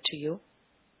can give it to you.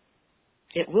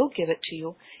 It will give it to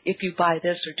you if you buy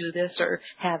this or do this or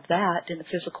have that in the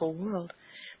physical world.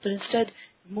 But instead,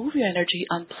 move your energy,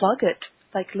 unplug it,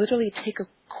 like literally take a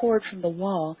cord from the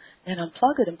wall and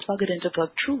unplug it and plug it into the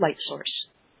true light source,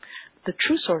 the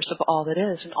true source of all that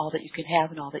is and all that you can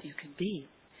have and all that you can be.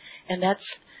 And that's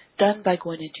done by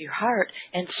going into your heart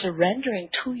and surrendering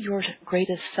to your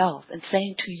greatest self and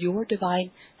saying to your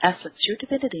divine essence, your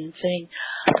divinity, and saying,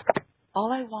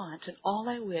 all I want and all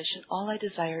I wish and all I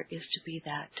desire is to be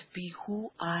that, to be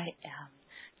who I am,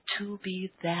 to be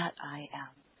that I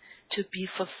am, to be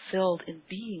fulfilled in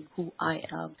being who I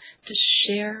am, to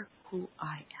share who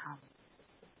I am.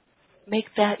 Make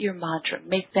that your mantra,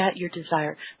 make that your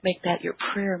desire, make that your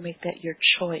prayer, make that your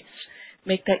choice,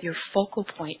 make that your focal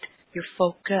point, your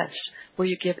focus, where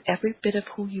you give every bit of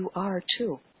who you are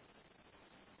to.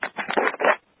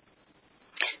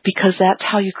 Because that's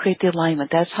how you create the alignment.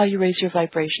 That's how you raise your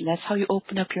vibration. That's how you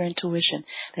open up your intuition.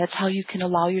 That's how you can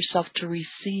allow yourself to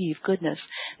receive goodness.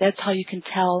 That's how you can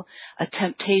tell a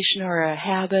temptation or a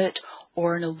habit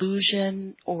or an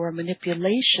illusion or a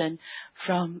manipulation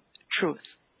from truth.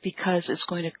 Because it's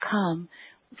going to come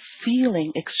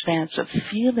feeling expansive,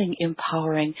 feeling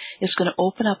empowering. It's going to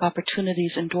open up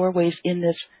opportunities and doorways in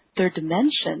this third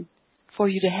dimension for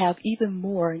you to have even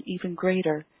more and even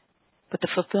greater. But the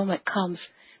fulfillment comes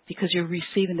because you're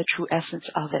receiving the true essence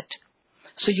of it.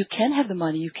 So you can have the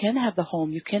money, you can have the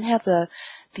home, you can have the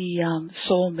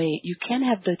soulmate, you can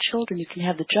have the children, you can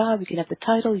have the job, you can have the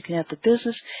title, you can have the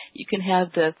business, you can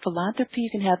have the philanthropy, you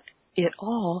can have it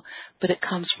all, but it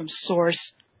comes from source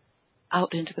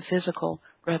out into the physical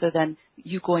rather than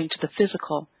you going to the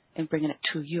physical and bringing it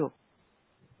to you.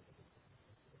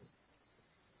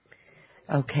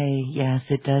 Okay, yes,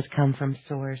 it does come from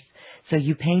source. So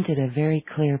you painted a very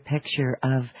clear picture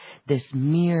of this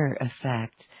mirror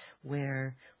effect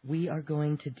where we are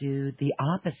going to do the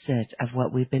opposite of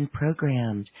what we've been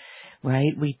programmed,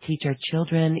 right? We teach our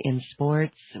children in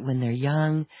sports when they're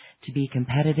young to be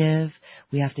competitive.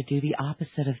 We have to do the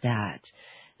opposite of that.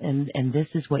 And this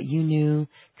is what you knew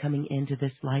coming into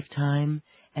this lifetime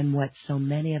and what so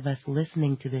many of us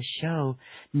listening to this show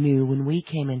knew when we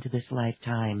came into this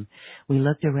lifetime. We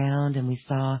looked around and we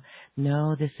saw,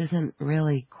 no, this isn't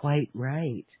really quite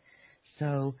right.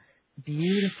 So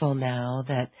beautiful now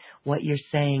that what you're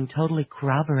saying totally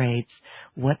corroborates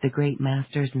what the great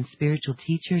masters and spiritual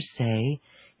teachers say,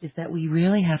 is that we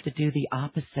really have to do the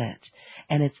opposite.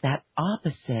 And it's that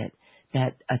opposite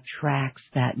that attracts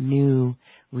that new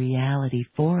reality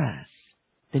for us,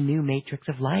 the new matrix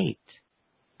of light.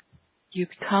 You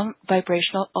become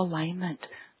vibrational alignment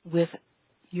with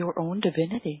your own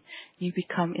divinity. You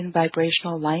become in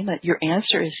vibrational alignment. Your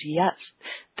answer is yes.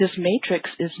 This matrix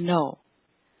is no.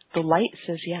 The light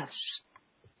says yes.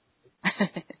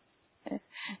 Yes,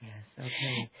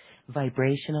 okay.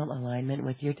 Vibrational alignment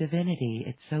with your divinity.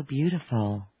 It's so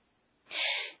beautiful.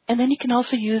 And then you can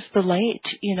also use the light,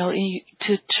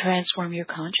 to transform your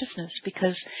consciousness,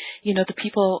 because, the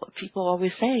people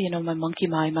always say, my monkey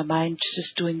mind, my mind's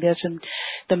just doing this, and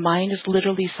the mind is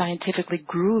literally scientifically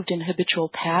grooved in habitual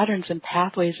patterns and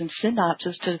pathways and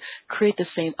synapses to create the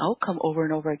same outcome over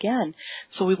and over again.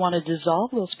 So we want to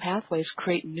dissolve those pathways,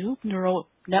 create new neural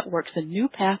networks and new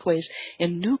pathways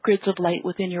and new grids of light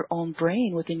within your own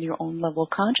brain, within your own level of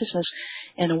consciousness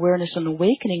and awareness and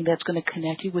awakening that's going to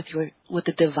connect you with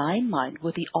the divine mind,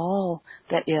 with the all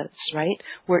that is, right?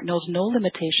 Where it knows no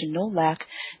limitation, no lack,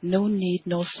 no need,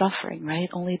 no suffering, right?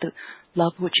 Only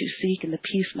love what you seek, and the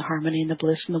peace and the harmony and the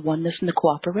bliss and the oneness and the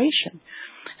cooperation.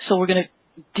 So we're going to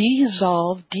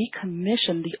dissolve,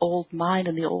 decommission the old mind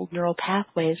and the old neural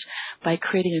pathways by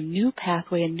creating a new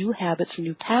pathway and new habits and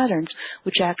new patterns,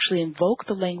 which actually invoke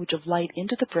the language of light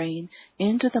into the brain,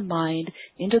 into the mind,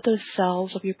 into the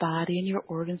cells of your body and your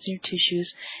organs and your tissues,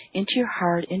 into your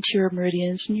heart, into your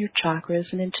meridians and your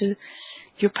chakras, and into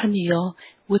your pineal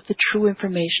with the true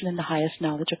information and the highest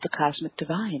knowledge of the cosmic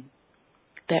divine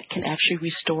that can actually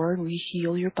restore and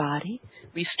re-heal your body,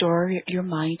 restore your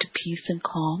mind to peace and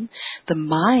calm. The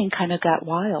mind kind of got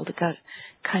wild. It got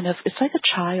it's like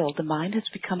a child. The mind has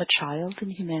become a child in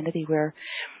humanity, where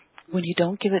when you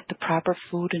don't give it the proper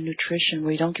food and nutrition,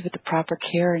 where you don't give it the proper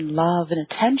care and love and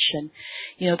attention,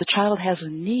 the child has a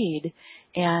need,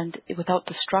 and without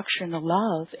the structure and the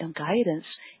love and guidance,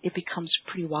 it becomes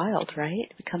pretty wild, right?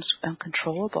 It becomes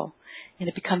uncontrollable, and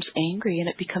it becomes angry, and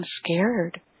it becomes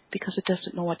scared, because it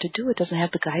doesn't know what to do. It doesn't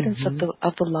have the guidance of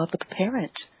the love of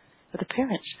the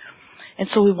parents. And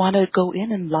so we want to go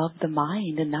in and love the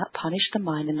mind and not punish the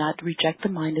mind and not reject the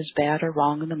mind as bad or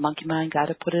wrong, and the monkey mind, got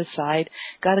to put it aside,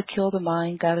 got to kill the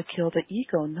mind, got to kill the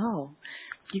ego. No.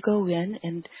 You go in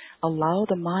and allow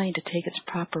the mind to take its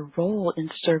proper role in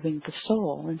serving the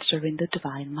soul and serving the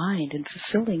divine mind and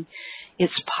fulfilling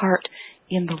its part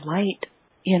in the light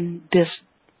in this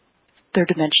third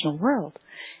dimensional world.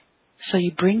 So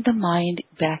you bring the mind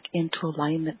back into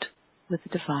alignment with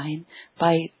the divine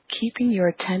by keeping your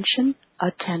attention,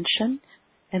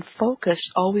 and focus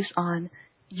always on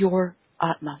your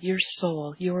Atma, your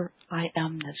soul, your I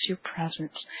amness, your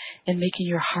presence, and making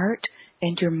your heart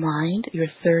and your mind, your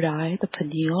third eye, the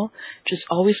pineal, just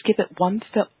always give it one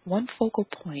focal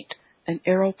point, an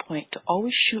arrow point to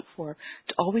always shoot for,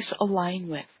 to always align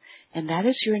with. And that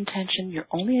is your intention. Your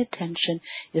only intention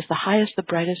is the highest, the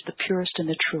brightest, the purest, and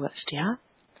the truest, yeah?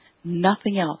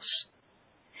 Nothing else.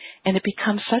 And it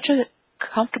becomes such a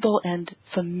comfortable and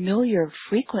familiar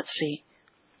frequency,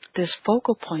 this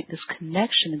focal point, this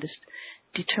connection, and this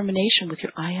determination with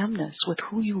your I amness, with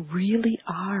who you really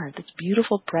are, this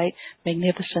beautiful, bright,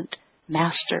 magnificent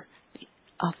master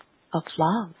of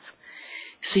love.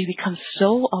 So you become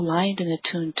so aligned and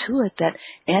attuned to it that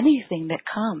anything that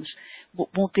comes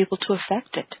won't be able to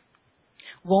affect it,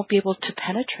 won't be able to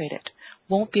penetrate it,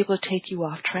 won't be able to take you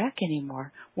off track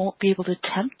anymore, won't be able to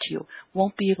tempt you,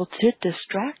 won't be able to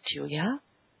distract you, yeah?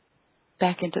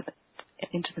 Back into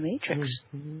the matrix.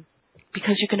 Mm-hmm.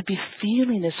 Because you're going to be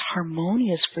feeling this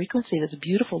harmonious frequency, this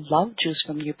beautiful love juice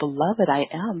from your beloved I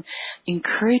am,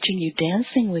 encouraging you,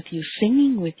 dancing with you,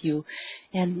 singing with you,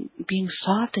 and being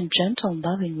soft and gentle and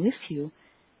loving with you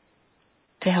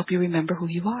to help you remember who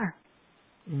you are.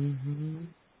 Mm-hmm.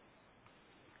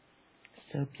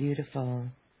 So beautiful.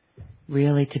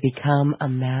 Really, to become a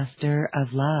master of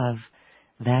love.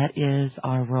 That is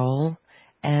our role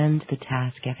and the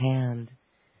task at hand.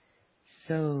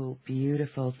 So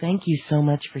beautiful. Thank you so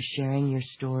much for sharing your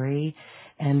story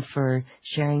and for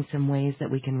sharing some ways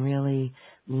that we can really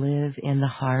live in the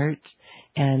heart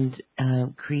and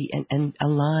create and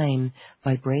align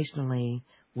vibrationally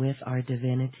with our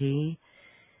divinity.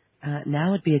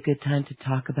 Now would be a good time to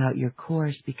talk about your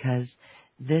course, because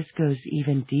this goes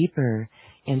even deeper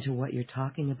into what you're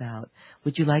talking about.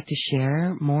 Would you like to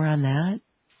share more on that?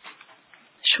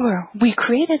 Sure. We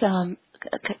created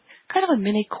kind of a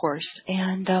mini course,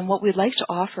 and what we'd like to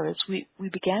offer is we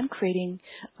began creating,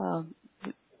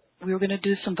 we were going to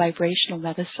do some vibrational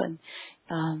medicine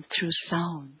through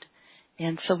sound.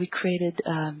 And so we created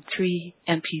 3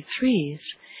 MP3s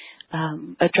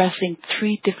addressing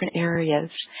 3 different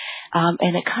areas.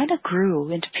 And it kind of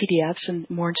grew into PDFs and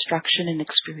more instruction and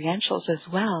experientials as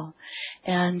well.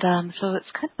 And so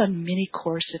it's kind of a mini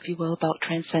course, if you will, about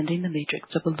transcending the matrix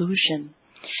of illusion.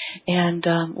 And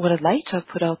what I'd like to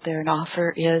put out there and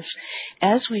offer is,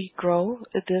 as we grow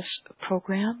this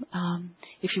program,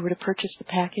 if you were to purchase the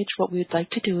package, what we'd like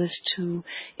to do is to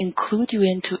include you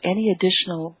into any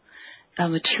additional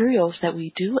materials that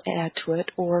we do add to it,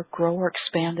 or grow or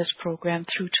expand this program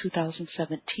through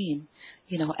 2017.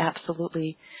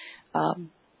 Absolutely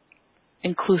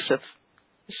inclusive.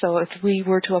 So if we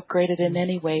were to upgrade it in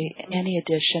any way, any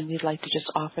addition, we'd like to just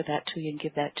offer that to you and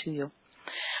give that to you.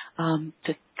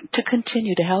 To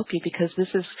continue to help you, because this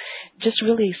is just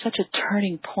really such a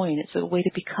turning point. It's a way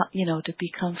to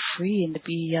become free and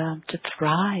to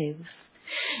thrive.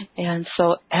 And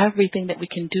so everything that we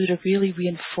can do to really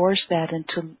reinforce that and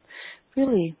to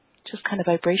really just kind of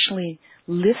vibrationally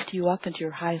lift you up into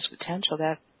your highest potential,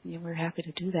 that we're happy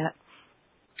to do that.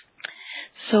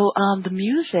 So the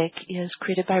music is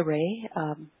created by Ray,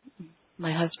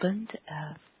 my husband,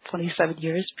 27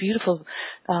 years, beautiful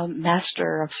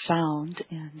master of sound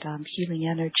and healing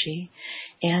energy.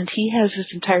 And he has his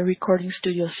entire recording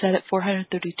studio set at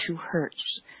 432 hertz,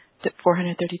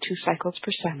 432 cycles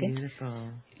per second. Beautiful.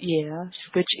 Yes,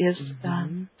 which is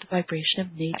the vibration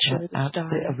of nature, the star.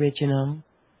 The original.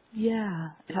 Yeah,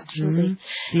 absolutely.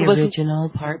 The original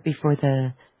part before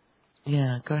the,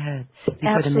 go ahead.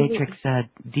 Before absolutely. the Matrix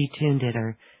detuned it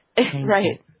or changed right.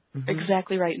 it.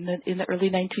 Exactly right. In the early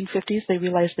 1950s, they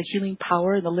realized the healing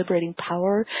power and the liberating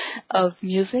power of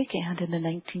music, and in the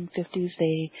 1950s,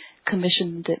 they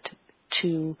commissioned it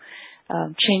to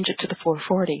change it to the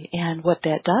 440. And what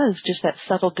that does, just that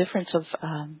subtle difference of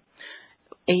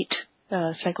 8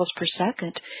 cycles per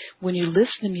second, when you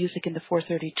listen to music in the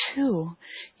 432,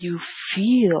 you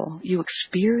feel, you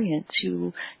experience,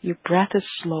 your breath is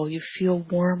slow, you feel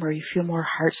warmer, you feel more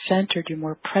heart-centered, you're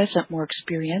more present, more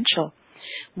experiential.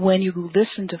 When you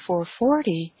listen to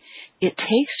 440, it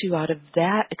takes you out of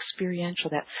that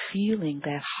experiential, that feeling,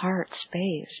 that heart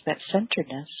space, that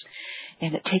centeredness,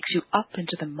 and it takes you up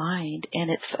into the mind,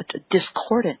 and it's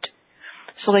discordant.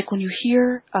 So like when you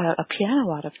hear a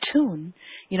piano out of tune,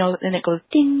 and it goes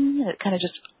ding, and it kind of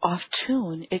just off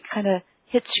tune, it kind of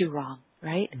hits you wrong,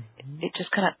 right? It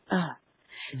just kind of,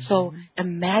 So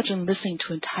imagine listening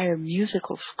to entire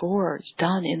musical scores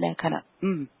done in that kind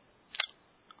of,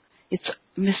 it's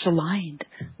misaligned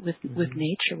with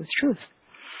nature, with truth.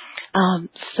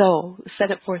 So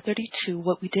set at 432,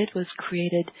 what we did was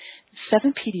created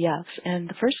 7 PDFs, and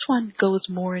the first one goes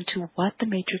more into what the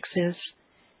matrix is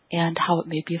and how it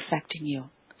may be affecting you.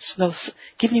 So those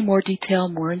give you more detail,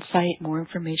 more insight, more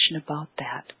information about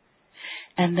that.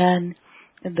 And then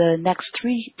the next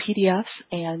 3 PDFs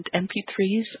and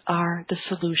MP3s are the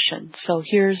solution. So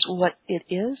here's what it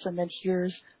is, and then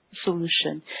here's the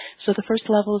solution. So the first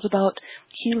level is about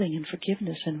healing and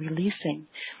forgiveness and releasing.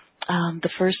 The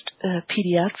first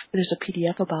PDF, there's a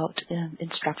PDF about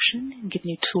instruction and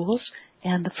giving you tools,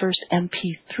 and the first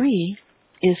MP3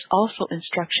 is also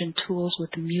instruction tools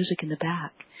with the music in the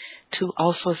back to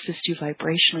also assist you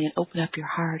vibrationally and open up your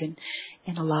heart and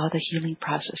allow the healing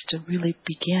process to really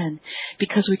begin,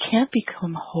 because we can't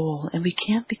become whole and we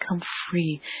can't become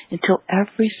free until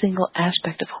every single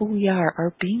aspect of who we are,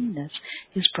 our beingness,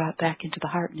 is brought back into the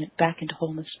heart and back into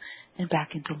wholeness and back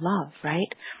into love, right?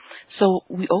 So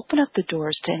we open up the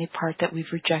doors to any part that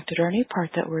we've rejected or any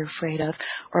part that we're afraid of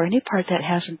or any part that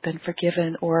hasn't been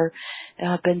forgiven or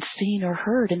been seen or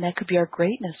heard, and that could be our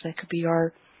greatness, that could be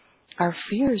our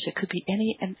fears, it could be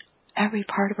any and every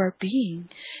part of our being.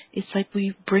 It's like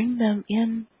we bring them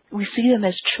in, we see them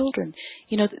as children.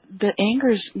 The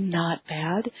anger's not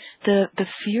bad, the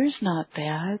fear's not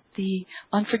bad, the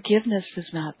unforgiveness is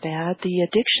not bad, the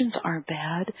addictions aren't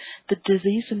bad, the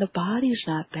disease in the body's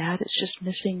not bad. It's just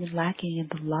missing and lacking in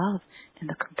the love and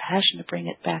the compassion to bring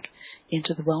it back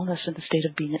into the wellness and the state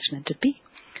of being it's meant to be.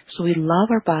 So we love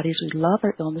our bodies, we love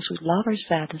our illness, we love our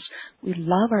sadness, we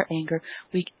love our anger.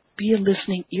 We be a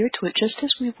listening ear to it, just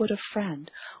as we would a friend,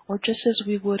 or just as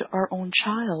we would our own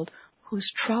child who's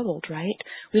troubled, right?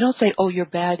 We don't say, oh, you're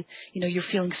bad, you're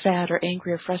feeling sad or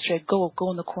angry or frustrated. Go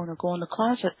in the corner, go in the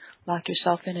closet, lock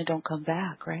yourself in and don't come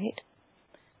back, right?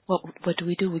 What do?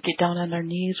 We get down on our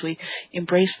knees, we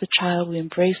embrace the child, we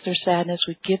embrace their sadness,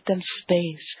 we give them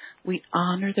space, we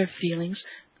honor their feelings,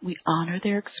 we honor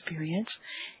their experience,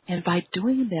 and by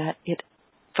doing that, it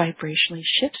vibrationally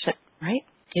shifts it, right?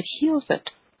 It heals it.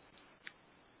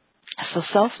 So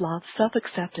self-love,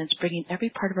 self-acceptance, bringing every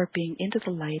part of our being into the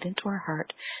light, into our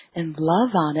heart, and love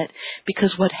on it.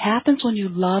 Because what happens when you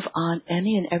love on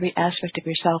any and every aspect of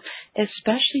yourself,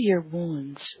 especially your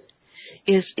wounds,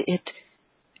 is it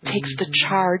takes the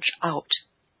charge out.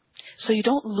 So you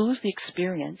don't lose the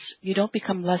experience. You don't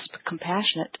become less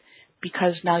compassionate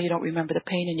because now you don't remember the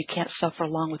pain and you can't suffer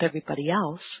along with everybody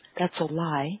else. That's a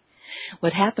lie.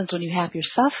 What happens when you have your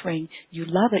suffering, you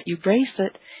love it, you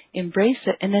embrace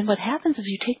it, and then what happens is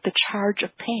you take the charge of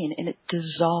pain and it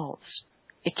dissolves.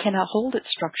 It cannot hold its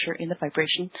structure in the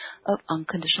vibration of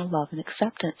unconditional love and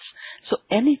acceptance. So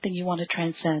anything you want to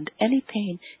transcend, any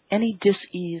pain, any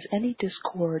dis-ease, any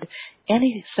discord,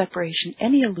 any separation,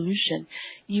 any illusion,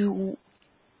 you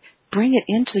bring it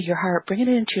into your heart, bring it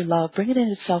into your love, bring it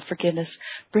into self-forgiveness,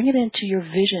 bring it into your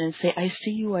vision and say, I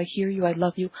see you, I hear you, I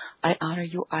love you, I honor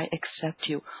you, I accept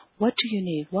you. What do you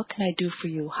need? What can I do for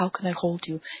you? How can I hold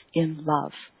you in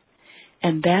love?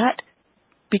 And that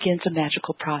begins a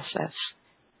magical process,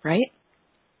 right?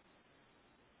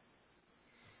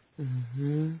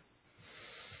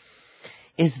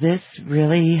 Is this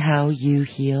really how you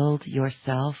healed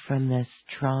yourself from this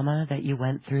trauma that you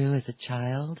went through as a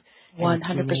child?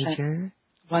 100%.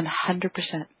 100%.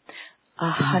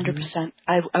 100%.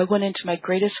 I went into my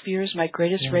greatest fears, my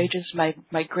greatest rages, my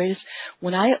greatest.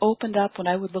 When I opened up, when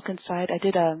I would look inside, I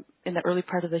did in the early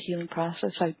part of the healing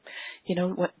process, I,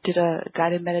 did a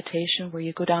guided meditation where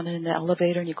you go down in an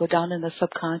elevator and you go down in the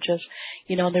subconscious.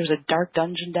 And there was a dark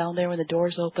dungeon down there when the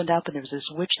doors opened up, and there was this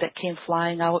witch that came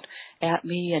flying out at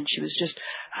me, and she was just,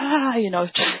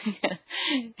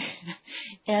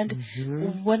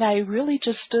 and when I really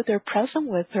just stood there present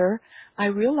with her, I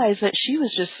realized that she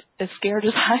was just as scared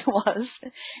as I was,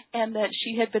 and that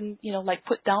she had been,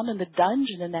 put down in the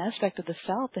dungeon, an aspect of the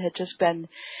self that had just been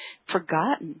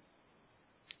forgotten.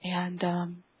 And,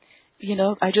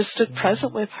 I just stood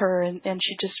present with her, and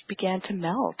she just began to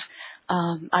melt.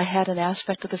 I had an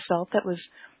aspect of the self that was,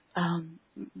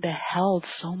 that held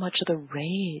so much of the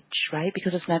rage, right?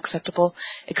 Because it's not acceptable,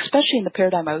 especially in the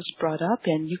paradigm I was brought up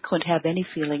in. You couldn't have any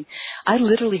feeling. I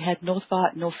literally had no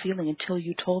thought, no feeling until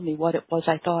you told me what it was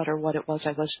I thought or what it was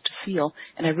I was to feel,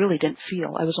 and I really didn't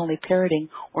feel. I was only parroting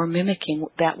or mimicking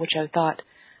that which I thought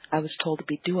I was told to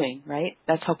be doing, right?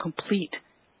 That's how complete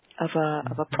of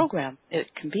a program it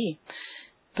can be.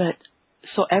 But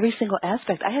so every single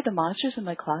aspect, I had the monsters in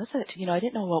my closet. I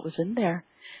didn't know what was in there.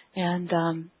 And,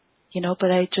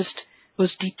 but I just was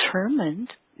determined.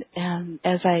 And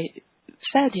as I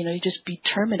said, you just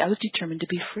determined. I was determined to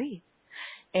be free.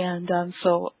 And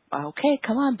so, okay,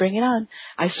 come on, bring it on.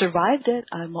 I survived it.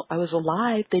 I was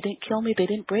alive. They didn't kill me. They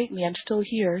didn't break me. I'm still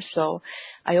here. So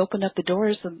I opened up the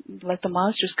doors and let the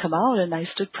monsters come out, and I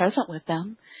stood present with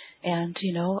them. And,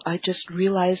 I just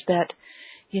realized that,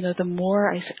 the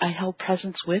more I held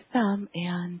presence with them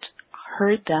and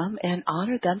heard them and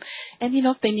honored them, and,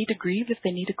 if they need to grieve, if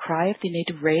they need to cry, if they need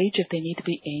to rage, if they need to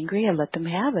be angry, I let them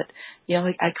have it.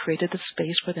 I created the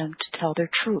space for them to tell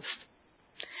their truth.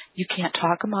 You can't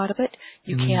talk them out of it.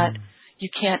 You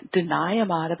can't deny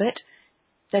them out of it.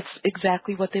 That's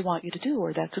exactly what they want you to do,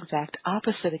 or that's exact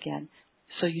opposite again.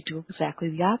 So you do exactly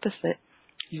the opposite.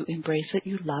 You embrace it,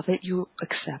 you love it, you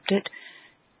accept it,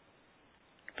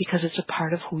 because it's a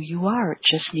part of who you are. It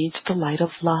just needs the light of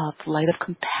love, the light of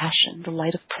compassion, the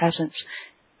light of presence,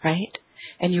 right?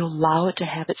 And you allow it to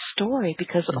have its story,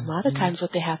 because a lot of times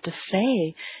what they have to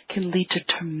say can lead to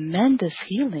tremendous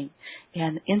healing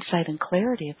and insight and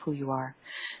clarity of who you are.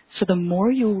 So the more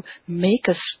you make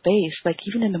a space, like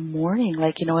even in the morning,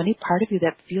 like, any part of you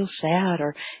that feels sad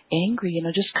or angry,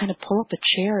 just kind of pull up a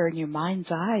chair in your mind's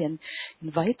eye and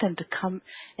invite them to come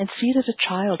and see it as a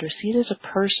child, or see it as a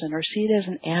person, or see it as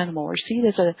an animal, or see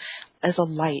it as a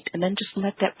light, and then just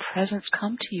let that presence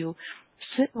come to you,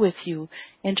 sit with you,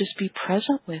 and just be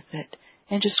present with it.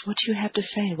 And just, what do you have to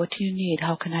say? What do you need?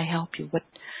 How can I help you? What,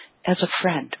 as a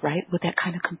friend, right? With that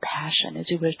kind of compassion, as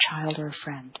you would a child or a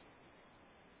friend.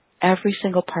 Every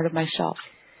single part of myself.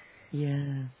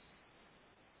 Yeah.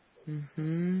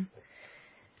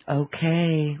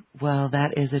 Okay. Well, that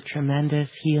is a tremendous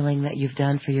healing that you've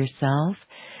done for yourself,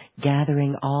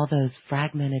 gathering all those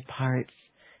fragmented parts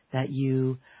that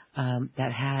you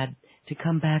that had to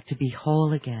come back to be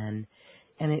whole again.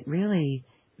 And it really,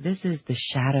 this is the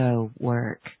shadow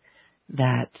work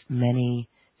that many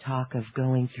talk of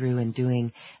going through and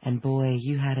doing. And boy,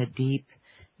 you had a deep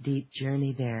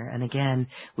journey there. And again,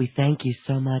 we thank you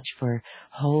so much for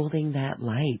holding that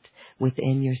light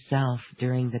within yourself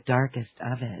during the darkest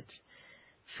of it.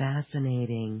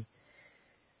 Fascinating.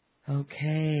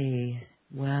 Okay.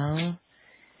 Well,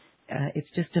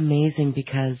 it's just amazing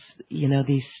because,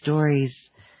 these stories,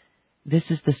 this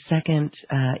is the second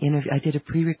interview. I did a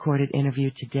pre-recorded interview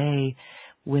today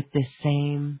with this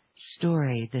same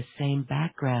story, this same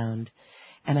background.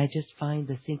 And I just find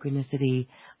the synchronicity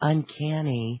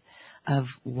uncanny of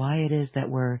why it is that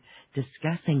we're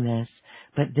discussing this.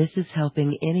 But this is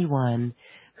helping anyone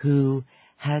who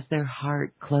has their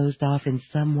heart closed off in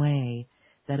some way,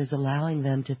 that is allowing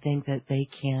them to think that they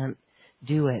can't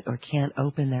do it or can't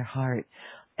open their heart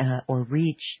or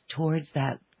reach towards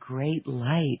that great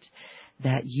light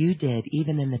that you did,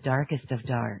 even in the darkest of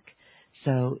dark.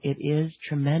 So it is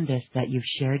tremendous that you've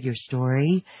shared your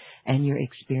story and your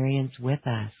experience with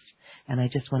us. And I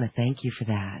just want to thank you for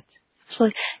that.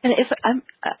 Absolutely. And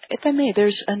if I may,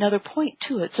 there's another point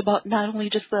too. It's about not only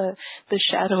just the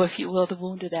shadow, if you will, the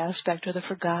wounded aspect, or the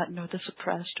forgotten, or the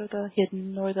suppressed, or the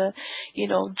hidden, or the,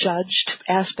 judged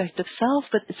aspect of self,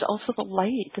 but it's also the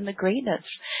light and the greatness.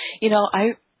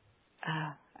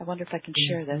 I wonder if I can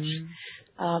share this.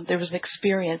 There was an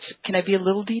experience. Can I be a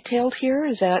little detailed here?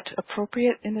 Is that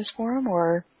appropriate in this forum,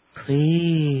 or?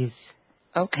 Please.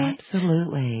 Okay.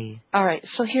 Absolutely. All right.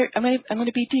 So here, I'm going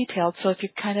to be detailed. So if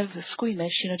you're kind of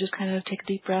squeamish, just kind of take a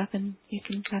deep breath, and you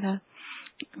can kind of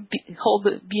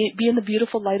be in the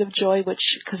beautiful light of joy, which,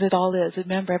 because it all is.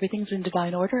 Remember, everything's in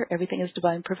divine order, everything is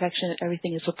divine perfection,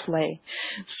 everything is a play.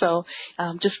 So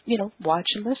just, watch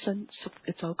and listen.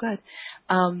 It's all good.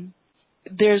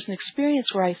 There's an experience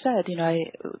where I said,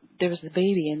 there was a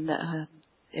baby, and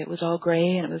it was all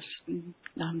gray, and it was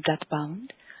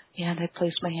death-bound. And I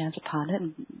placed my hands upon it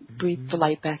and breathed the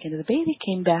light back into the baby.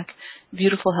 Came back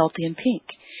beautiful, healthy, and pink.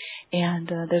 And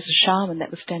there's a shaman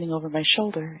that was standing over my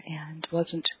shoulder and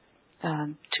wasn't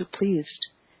too pleased.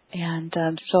 And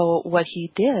so what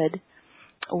he did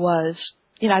was,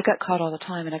 I got caught all the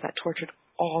time and I got tortured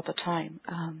all the time.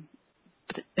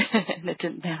 But and it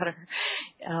didn't matter.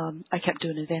 I kept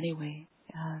doing it anyway.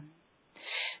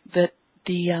 But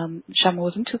the shaman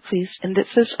wasn't too pleased. And this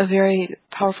is a very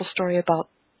powerful story about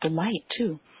the light,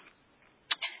 too.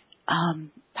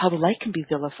 How the light can be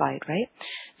vilified, right?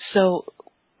 So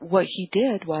what he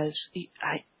did was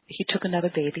he took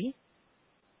another baby,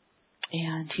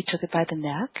 and he took it by the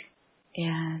neck,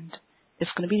 and it's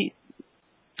going to be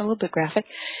a little bit graphic.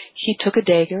 He took a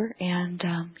dagger, and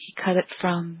he cut it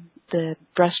from the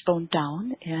breastbone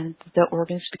down, and the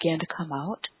organs began to come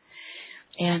out.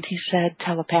 And he said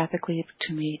telepathically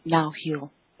to me, "Now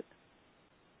heal.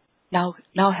 Now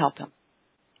help him,"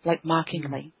 like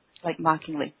mockingly.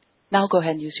 Now go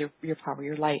ahead and use your power,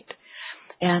 your light.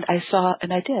 And I saw,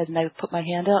 and I did, and I put my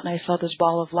hand out, and I saw this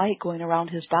ball of light going around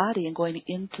his body and going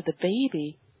into the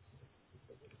baby.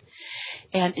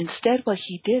 And instead what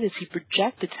he did is he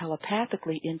projected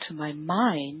telepathically into my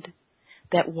mind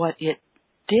that what it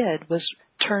did was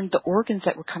turn the organs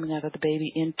that were coming out of the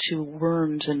baby into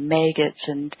worms and maggots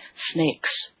and snakes.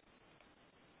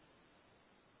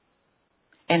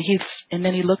 And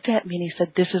then he looked at me and he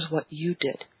said, "This is what you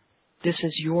did. This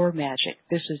is your magic.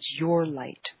 This is your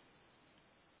light."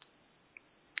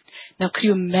 Now, could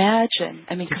you imagine?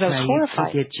 I mean, because I was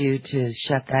horrified. To get you to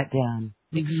shut that down.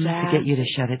 Exactly. To get you to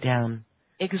shut it down.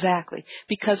 Exactly.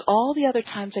 Because all the other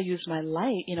times I used my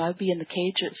light, I'd be in the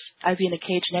cages. I'd be in a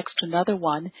cage next to another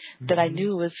one that I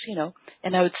knew was,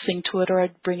 and I would sing to it or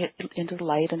I'd bring it into the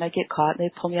light and I'd get caught and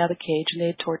they'd pull me out of the cage and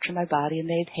they'd torture my body and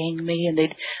they'd hang me and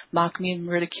they'd mock me and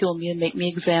ridicule me and make me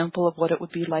an example of what it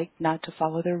would be like not to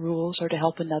follow their rules or to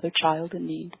help another child in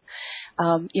need.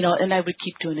 And I would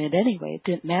keep doing it anyway. It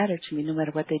didn't matter to me no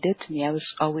matter what they did to me. I was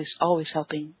always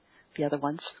helping the other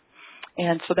ones.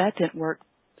 And so that didn't work.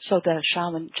 So the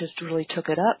shaman just really took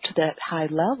it up to that high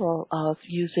level of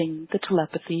using the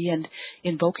telepathy and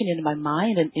invoking into my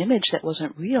mind an image that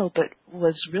wasn't real but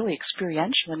was really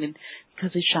experiential. I mean,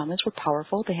 because these shamans were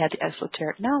powerful, they had the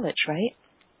esoteric knowledge, right?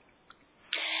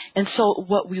 And so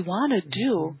what we want to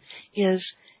do is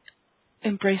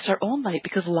embrace our own light,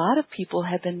 because a lot of people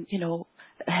have been,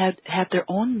 had their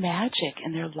own magic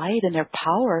and their light and their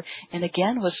power, and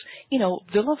again was,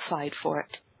 vilified for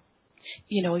it.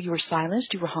 You were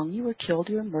silenced, you were hung, you were killed,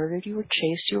 you were murdered, you were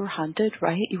chased, you were hunted,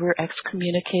 right? You were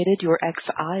excommunicated, you were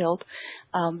exiled,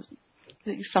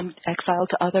 some exiled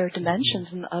to other dimensions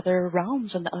and other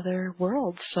realms and other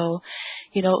worlds. So,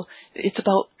 it's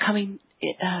about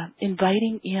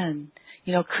inviting in,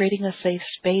 creating a safe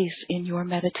space in your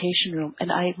meditation room.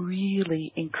 And I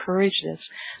really encourage this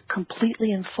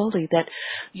completely and fully, that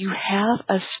you have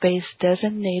a space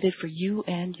designated for you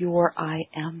and your I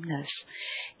amness.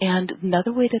 And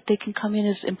another way that they can come in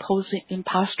is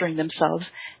imposturing themselves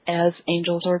as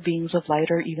angels or beings of light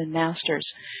or even masters.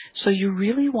 So you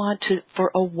really want to,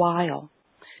 for a while,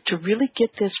 to really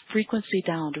get this frequency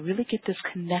down, to really get this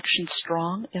connection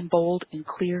strong and bold and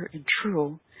clear and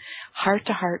true, heart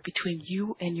to heart between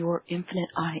you and your infinite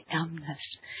I amness,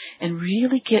 and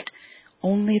really get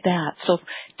only that. So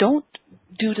don't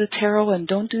do the tarot and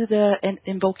don't do the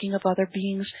invoking of other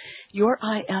beings. Your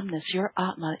I amness, your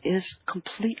Atma, is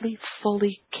completely,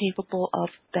 fully capable of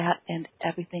that and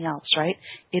everything else, right?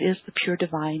 It is the pure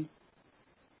divine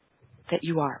that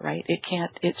you are, right?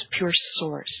 It's pure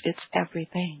source. It's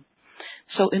everything.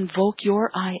 So invoke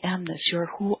your I amness, your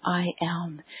who I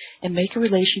am, and make a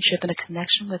relationship and a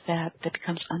connection with that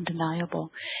becomes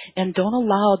undeniable. And don't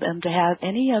allow them to have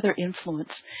any other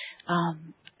influence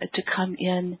to come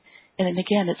in. And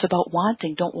again, it's about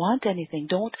wanting. Don't want anything.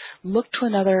 Don't look to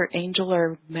another angel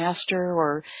or master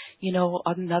or,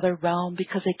 another realm,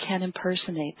 because they can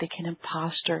impersonate. They can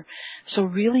impostor. So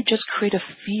really just create a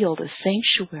field, a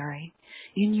sanctuary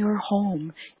in your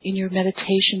home, in your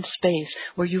meditation space,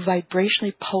 where you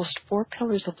vibrationally post 4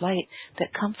 pillars of light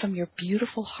that come from your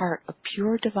beautiful heart of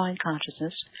pure divine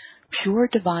consciousness, pure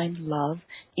divine love,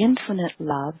 infinite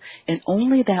love, and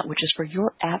only that which is for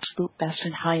your absolute best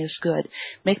and highest good.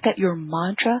 Make that your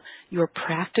mantra, your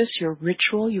practice, your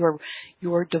ritual,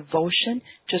 your devotion,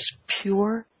 just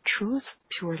pure, truth,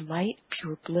 pure light,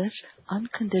 pure bliss,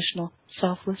 unconditional,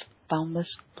 selfless, boundless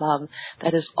love.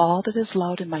 That is all that is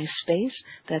allowed in my space.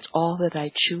 That's all that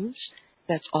I choose.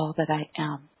 That's all that I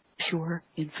am. Pure,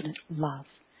 infinite love.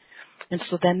 And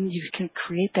so then you can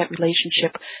create that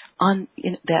relationship on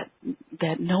in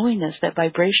that knowingness, that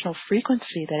vibrational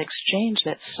frequency, that exchange,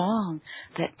 that song,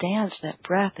 that dance, that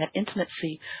breath, that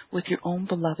intimacy with your own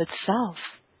beloved self,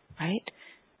 right?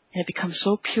 And it becomes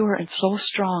so pure and so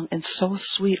strong and so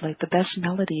sweet, like the best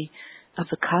melody of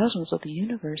the cosmos, of the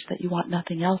universe, that you want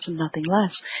nothing else and nothing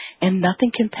less. And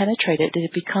nothing can penetrate it.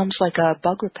 It becomes like a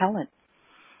bug repellent.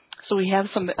 So we have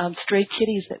some stray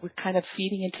kitties that we're kind of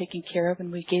feeding and taking care of,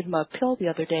 and we gave them a pill the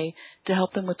other day to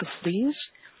help them with the fleas.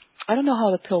 I don't know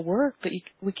how the pill worked, but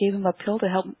we gave them a pill to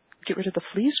help get rid of the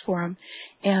fleas for them,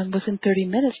 and within 30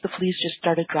 minutes the fleas just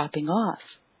started dropping off.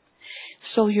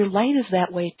 So your light is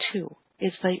that way too.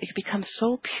 It's like it becomes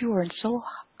so pure and so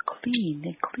clean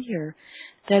and clear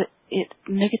that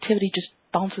negativity just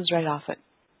bounces right off it.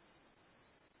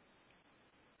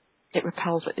 It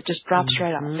repels it. It just drops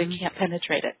right off. It can't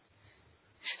penetrate it.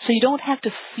 So you don't have to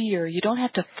fear, you don't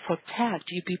have to protect,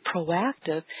 you be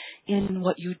proactive in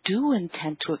what you do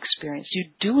intend to experience. You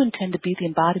do intend to be the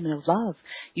embodiment of love.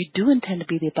 You do intend to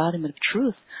be the embodiment of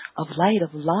truth, of light,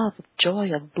 of love, of joy,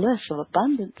 of bliss, of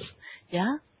abundance.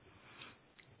 Yeah?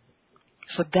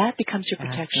 So that becomes your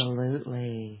protection.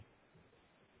 Absolutely.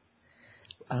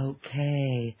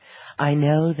 Okay. I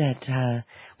know that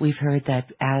we've heard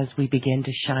that as we begin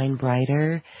to shine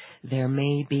brighter, there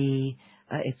may be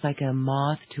it's like a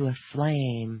moth to a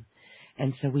flame.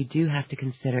 And so we do have to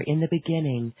consider in the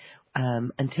beginning,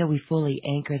 until we fully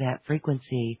anchor that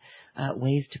frequency,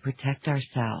 ways to protect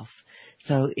ourselves.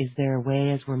 So is there a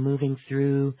way as we're moving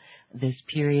through this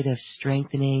period of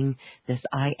strengthening this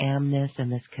I amness and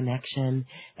this connection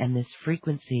and this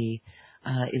frequency,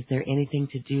 is there anything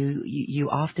to do? You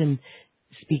often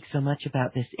speak so much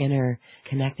about this inner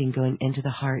connecting, going into the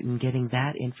heart and getting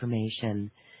that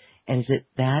information. And is it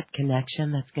that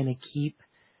connection that's going to keep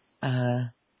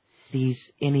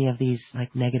any of these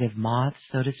like negative moths,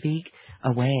 so to speak,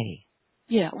 away?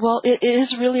 Yeah, well, it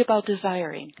is really about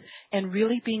desiring and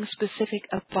really being specific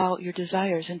about your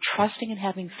desires and trusting and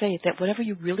having faith that whatever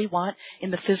you really want in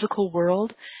the physical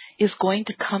world is going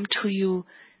to come to you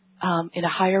in a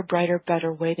higher, brighter,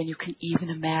 better way than you can even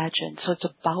imagine. So it's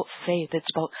about faith. It's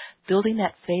about building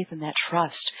that faith and that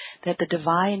trust that the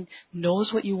divine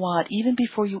knows what you want even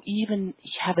before you even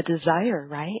have a desire,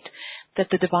 right? That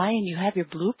the divine, you have your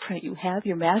blueprint, you have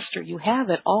your master, you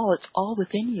have it all. It's all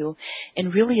within you.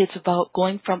 And really it's about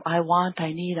going from I want,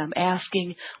 I need, I'm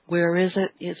asking, where is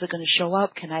it? Is it going to show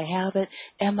up? Can I have it?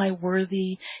 Am I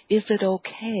worthy? Is it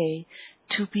okay?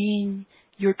 To being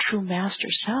your true master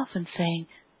self and saying,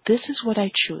 this is what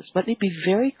I choose. Let me be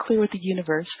very clear with the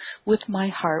universe, with my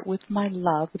heart, with my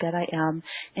love that I am,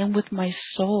 and with my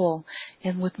soul,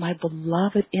 and with my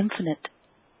beloved infinite.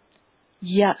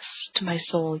 Yes to my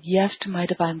soul. Yes to my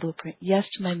divine blueprint. Yes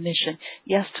to my mission.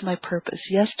 Yes to my purpose.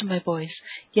 Yes to my voice.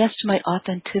 Yes to my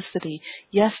authenticity.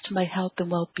 Yes to my health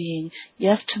and well-being.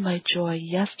 Yes to my joy.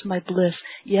 Yes to my bliss.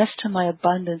 Yes to my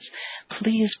abundance.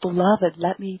 Please, beloved,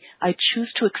 I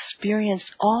choose to experience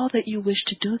all that you wish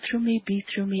to do through me, be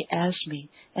through me, as me,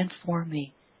 and for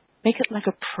me. Make it like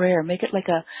a prayer. Make it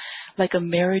like a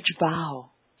marriage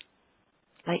vow.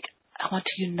 Like, I want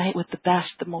to unite with the best,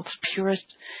 the most purest,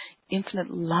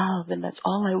 infinite love, and that's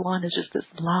all I want is just this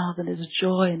love and this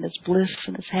joy and this bliss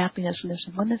and this happiness and this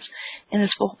abundance and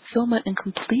this fulfillment and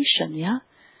completion, yeah?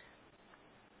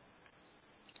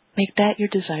 Make that your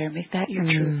desire. Make that your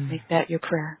truth. Make that your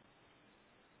prayer.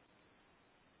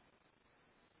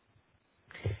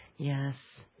 Yes.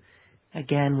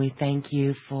 Again, we thank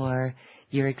you for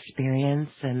your experience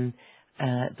and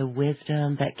the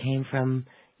wisdom that came from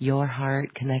your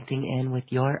heart connecting in with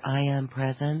your I Am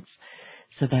presence,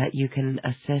 so that you can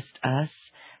assist us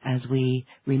as we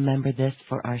remember this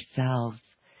for ourselves.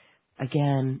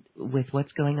 Again, with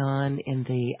what's going on in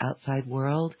the outside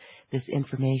world, this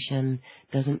information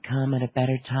doesn't come at a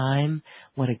better time.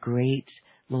 What a great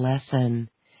lesson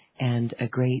and a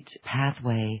great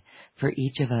pathway for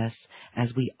each of us as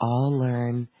we all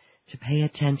learn to pay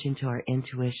attention to our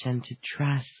intuition, to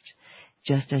trust,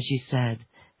 just as you said,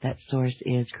 that Source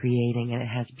is creating and it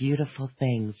has beautiful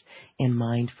things in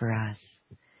mind for us.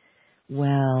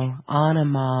 Well, Anna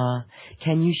Ma,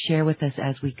 can you share with us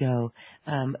as we go?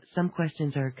 Some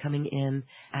questions are coming in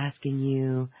asking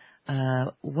you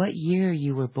what year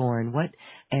you were born. What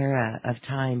era of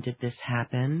time did this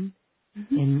happen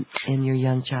in your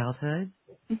young childhood?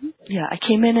 Yeah, I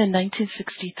came in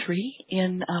 1963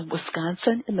 in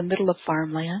Wisconsin in the middle of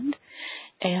farmland.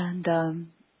 And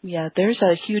Yeah, there's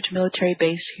a huge military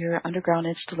base here, underground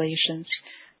installations,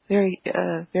 very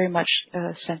much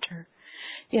center.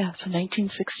 Yeah, so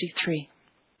 1963.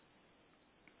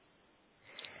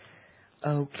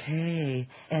 Okay.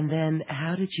 And then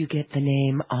how did you get the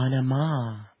name Anna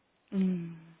Ma?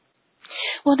 Mm.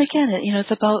 Well, and again,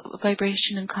 it's about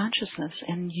vibration and consciousness.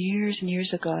 And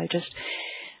years ago,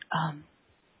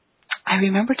 I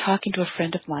remember talking to a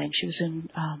friend of mine. She was in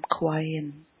Kauai,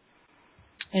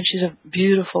 and she's a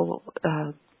beautiful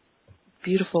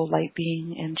light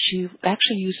being, and she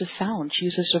actually uses sound. She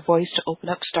uses her voice to open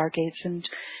up stargates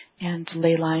and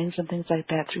ley lines and things like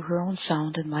that through her own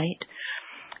sound and light.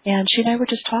 And she and I were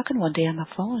just talking one day on the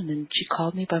phone, and she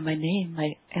called me by my name,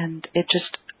 and it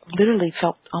just literally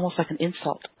felt almost like an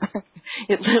insult.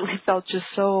 It literally felt just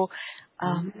so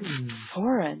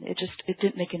foreign. It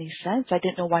didn't make any sense. I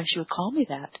didn't know why she would call me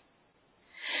that.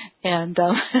 And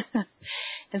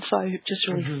and so I just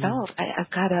really felt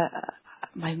I've got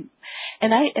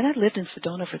and I lived in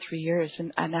Sedona for 3 years,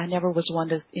 and I never was one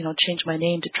to change my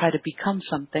name to try to become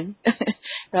something.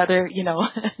 Rather,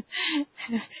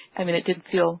 I mean, it didn't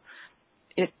feel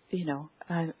it.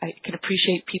 I can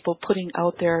appreciate people putting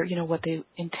out there what they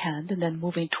intend, and then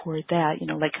moving toward that.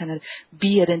 Like kind of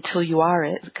be it until you are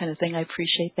it kind of thing. I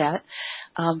appreciate that,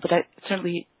 but I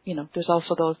certainly there's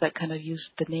also those that kind of use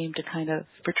the name to kind of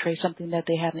portray something that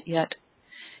they haven't yet.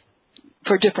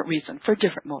 For a different reason, for a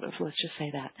different motive, let's just say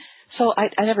that. So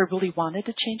I never really wanted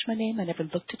to change my name. I never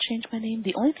looked to change my name.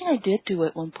 The only thing I did do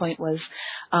at one point was,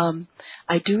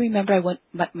 I do remember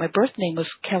my birth name was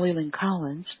Kelly Lynn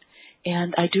Collins,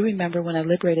 and I do remember when I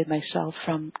liberated myself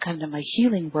from kind of my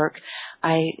healing work,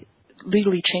 I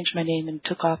legally changed my name and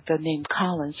took off the name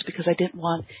Collins because I didn't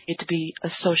want it to be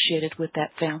associated with that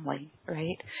family,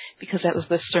 right? Because that was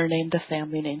the surname, the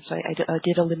family name, so I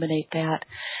did eliminate that.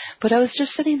 But I was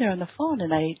just sitting there on the phone,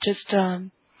 and I just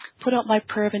put out my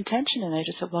prayer of intention, and I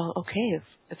just said, well, okay,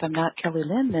 if I'm not Kelly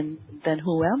Lynn, then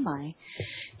who am I?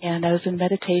 And I was in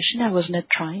meditation. I wasn't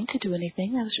trying to do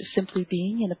anything. I was just simply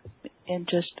being and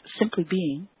just simply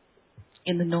being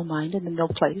in the no mind, in the no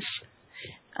place.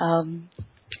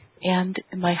 And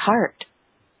my heart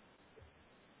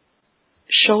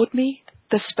showed me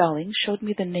the spelling, showed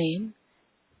me the name,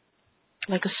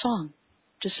 like a song.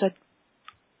 Just said,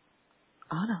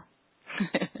 Anna.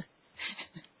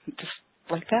 Just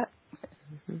like that.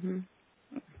 Mm-hmm.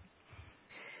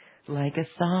 Like a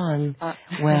song.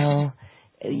 Well,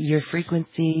 your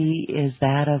frequency is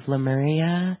that of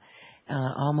Lemuria.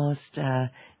 Almost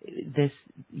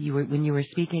when you were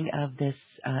speaking of this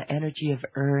energy of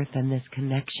Earth and this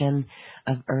connection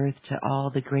of Earth to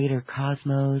all the greater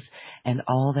cosmos and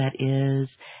all that is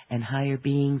and higher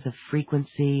beings of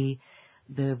frequency,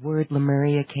 the word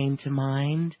Lemuria came to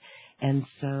mind. And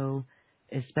so,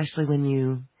 especially when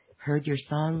you heard your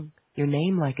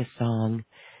name like a song,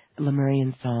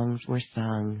 Lemurian songs were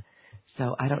sung.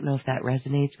 So I don't know if that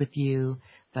resonates with you,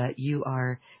 but you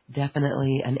are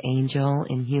definitely an angel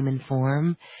in human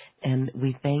form, and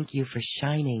we thank you for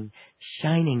shining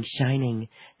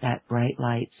that bright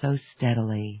light so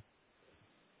steadily.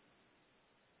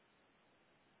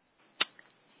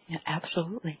 Yeah,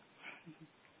 absolutely.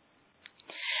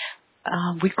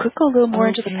 We could go a little more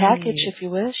into the package if you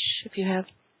wish, if you have.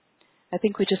 I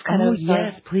think we just kind of...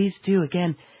 yes, please do.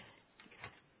 Again,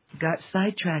 got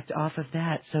sidetracked off of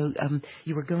that. So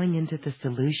you were going into the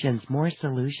more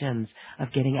solutions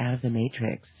of getting out of the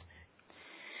matrix.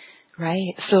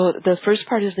 Right. So the first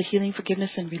part is the healing,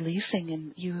 forgiveness, and releasing,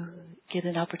 and you get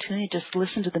an opportunity to just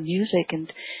listen to the music.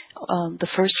 And the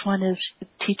first one is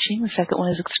teaching. The second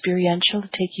one is experiential, to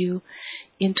take you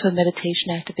into a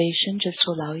meditation activation, just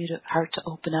to allow your heart to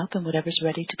open up and whatever's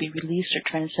ready to be released or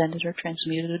transcended or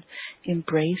transmuted,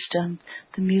 embraced.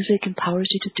 The music empowers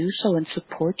you to do so and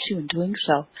supports you in doing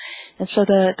so. And so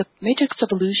the Matrix of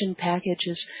Illusion package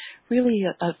is really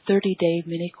a 30-day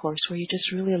mini course where you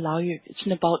just really it's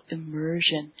about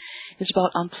immersion. It's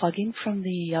about unplugging from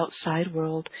the outside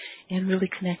world and really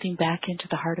connecting back into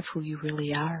the heart of who you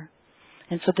really are.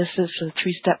 And so this is a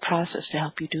 3-step process to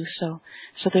help you do so.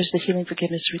 So there's the healing,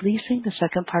 forgiveness, releasing. The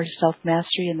second part is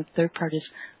self-mastery, and the third part is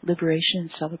liberation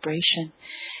and celebration.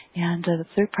 And the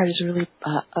third part is really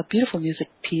a beautiful music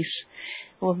piece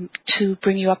to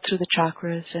bring you up through the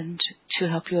chakras and to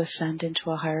help you ascend into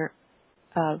a higher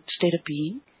state of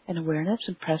being and awareness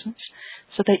and presence,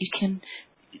 so that you can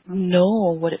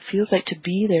know what it feels like to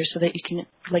be there, so that you can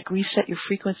reset your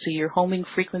frequency, your homing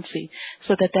frequency,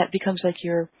 so that becomes like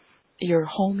your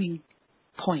homing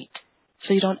point.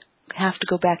 So you don't have to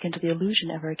go back into the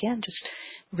illusion ever again, just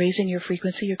raising your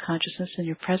frequency, your consciousness, and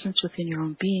your presence within your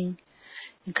own being,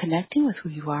 and connecting with who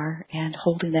you are and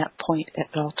holding that point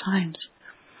at all times.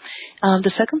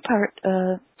 The second part,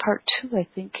 part 2, I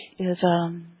think, is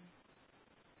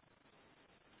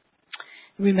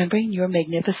remembering your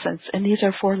magnificence. And these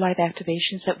are 4 live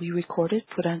activations that we recorded,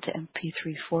 put onto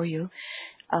MP3 for you.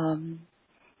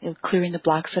 Clearing the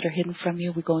blocks that are hidden from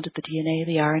you. We go into the DNA,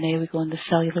 the RNA, we go into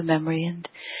cellular memory, and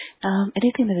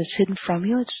anything that is hidden from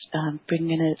you, it's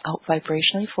bringing it out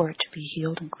vibrationally for it to be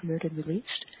healed and cleared and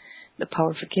released. The power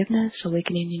of forgiveness,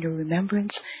 awakening in your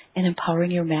remembrance, and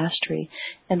empowering your mastery.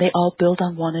 And they all build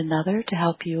on one another to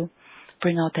help you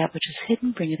bring out that which is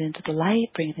hidden, bring it into the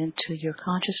light, bring it into your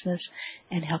consciousness,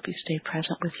 and help you stay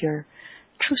present with your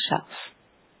true self.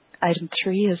 Item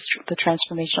 3 is the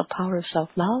transformational power of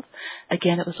self-love.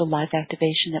 Again, it was a live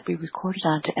activation that we recorded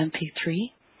onto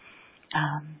MP3.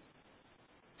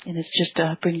 And it's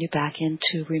just bringing you back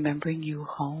into remembering you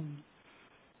home.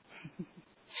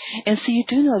 And so you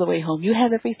do know the way home. You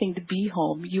have everything to be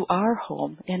home. You are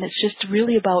home. And it's just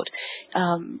really about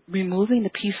removing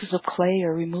the pieces of clay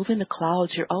or removing the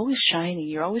clouds. You're always shining.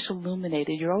 You're always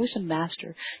illuminated. You're always a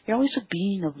master. You're always a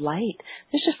being of light.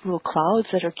 There's just little clouds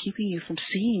that are keeping you from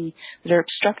seeing, that are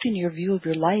obstructing your view of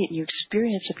your light and your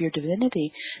experience of your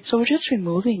divinity. So we're just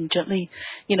removing, gently,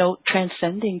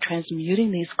 transcending,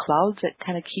 transmuting these clouds that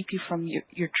kind of keep you from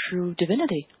your true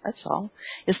divinity. That's all.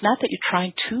 It's not that you're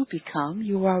trying to become.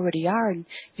 You already are, and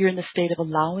you're in the state of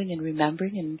allowing and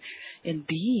remembering and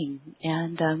being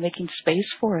and making space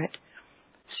for it.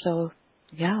 So,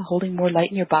 yeah, holding more light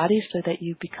in your body so that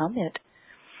you become it.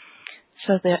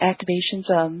 So the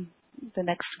activations, the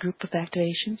next group of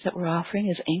activations that we're offering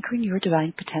is anchoring your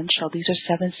divine potential. These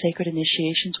are 7 sacred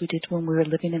initiations we did when we were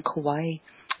living in Kauai.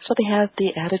 So they have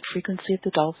the added frequency of the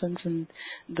dolphins and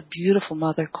the beautiful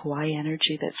Mother Kauai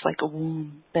energy that's like a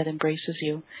womb that embraces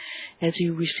you as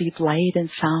you receive light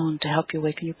and sound to help you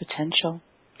awaken your potential.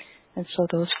 And so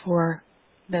those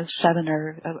 7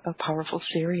 are a powerful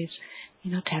series,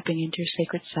 tapping into your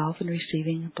sacred self and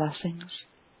receiving blessings.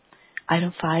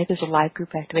 Item 5 is a live group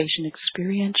activation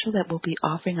experiential that we'll be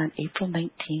offering on April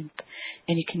 19th.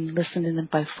 And you can listen in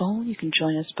by phone. You can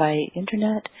join us by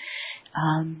internet.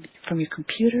 From your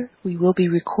computer. We will be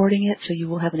recording it, so you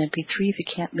will have an MP3 if you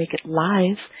can't make it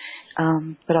live,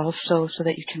 but also so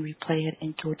that you can replay it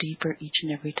and go deeper each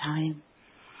and every time.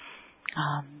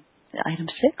 Item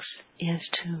 6 is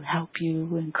to help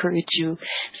you, encourage you,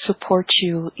 support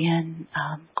you in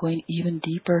going even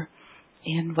deeper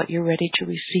in what you're ready to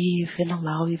receive and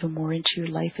allow even more into your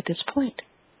life at this point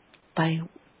by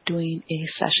doing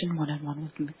a session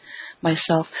one-on-one with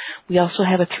myself. We also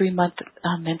have a 3-month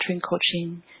mentoring,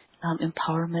 coaching,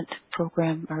 empowerment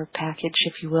program or package,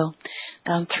 if you will.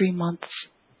 3 months,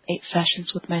 8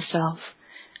 sessions with myself,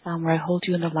 where I hold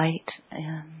you in the light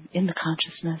and in the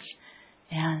consciousness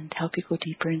and help you go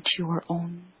deeper into your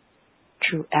own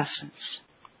true essence.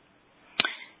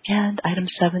 And item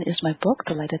 7 is my book,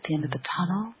 The Light at the End of the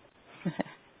Tunnel.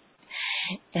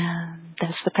 And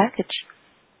that's the package.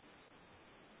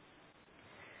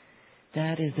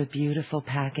 That is a beautiful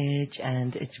package,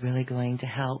 and it's really going to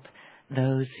help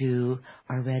those who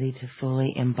are ready to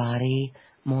fully embody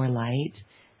more light.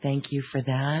 Thank you for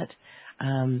that.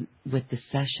 With the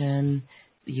session,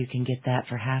 you can get that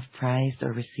for half price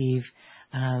or receive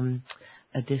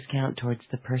a discount towards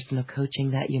the personal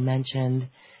coaching that you mentioned.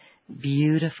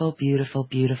 Beautiful, beautiful,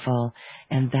 beautiful.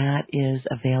 And that is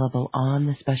available on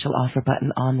the special offer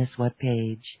button on this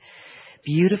webpage.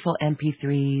 Beautiful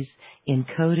MP3s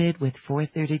encoded with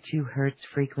 432 hertz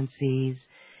frequencies.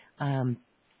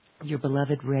 Your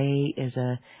beloved Ray is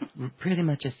pretty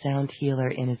much a sound healer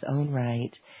in his own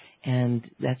right, and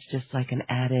that's just like an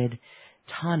added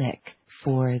tonic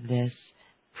for this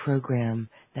program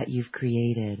that you've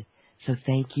created. So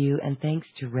thank you, and thanks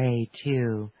to Ray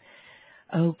too.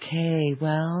 Okay,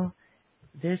 well,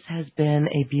 this has been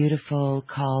a beautiful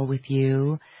call with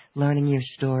you, learning your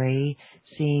story,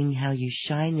 seeing how you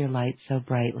shine your light so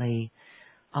brightly.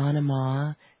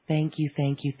 Anima, thank you,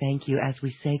 thank you, thank you. As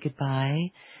we say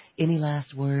goodbye, any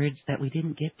last words that we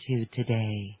didn't get to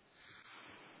today?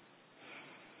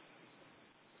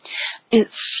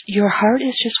 Your heart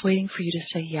is just waiting for you to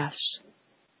say yes.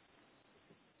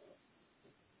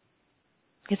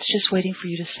 It's just waiting for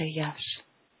you to say yes.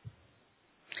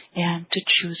 And to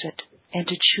choose it. And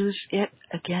to choose it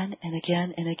again and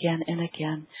again and again and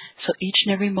again. So each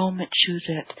and every moment, choose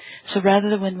it. So rather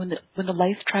than when the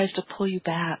life tries to pull you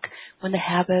back, when the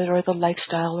habit or the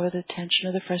lifestyle or the tension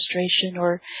or the frustration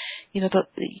or, you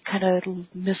kind of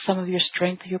miss some of your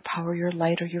strength, your power, your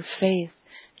light, or your faith,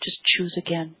 just choose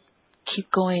again.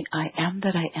 Keep going. I am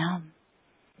that I am.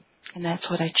 And that's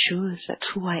what I choose. That's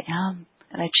who I am.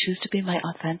 and I choose to be my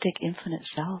authentic, infinite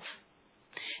self.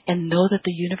 And know that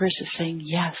the universe is saying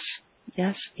yes,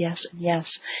 yes, yes, and yes.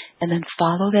 And then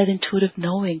follow that intuitive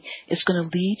knowing. It's going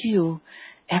to lead you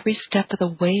every step of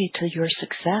the way to your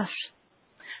success.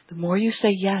 The more you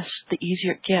say yes, the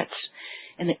easier it gets.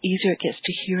 And the easier it gets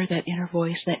to hear that inner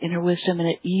voice, that inner wisdom, and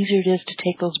the easier it is to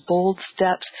take those bold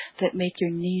steps that make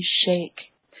your knees shake.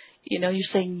 You know, you're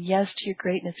saying yes to your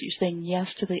greatness. You're saying yes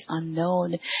to the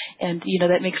unknown. And, you know,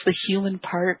 that makes the human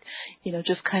part, you know,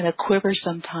 just kind of quiver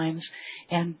sometimes.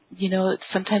 And, you know,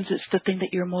 sometimes it's the thing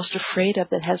that you're most afraid of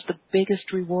that has the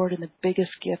biggest reward and the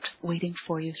biggest gift waiting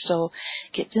for you. So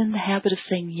get in the habit of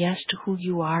saying yes to who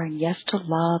you are and yes to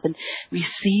love and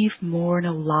receive more and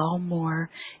allow more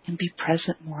and be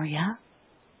present more, yeah?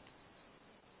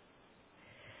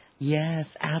 Yes,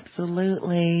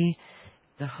 absolutely.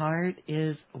 The heart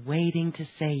is waiting to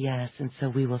say yes, and so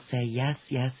we will say yes,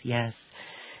 yes, yes.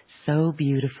 So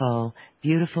beautiful,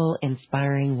 beautiful,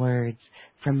 inspiring words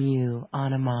from you,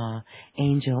 Anna Ma,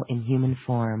 angel in human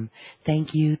form. Thank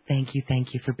you, thank you,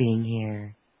 thank you for being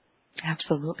here.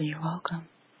 Absolutely, you're welcome.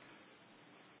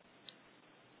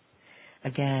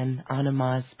 Again, Anna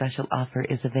Ma's special offer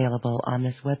is available on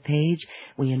this webpage.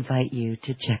 We invite you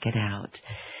to check it out.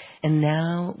 And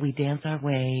now we dance our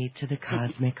way to the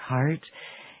cosmic heart,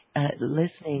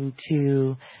 listening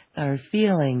to or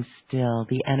feeling still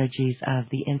the energies of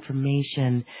the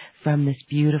information from this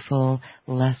beautiful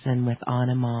lesson with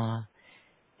Anna Ma.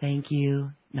 Thank you.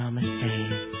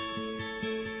 Namaste.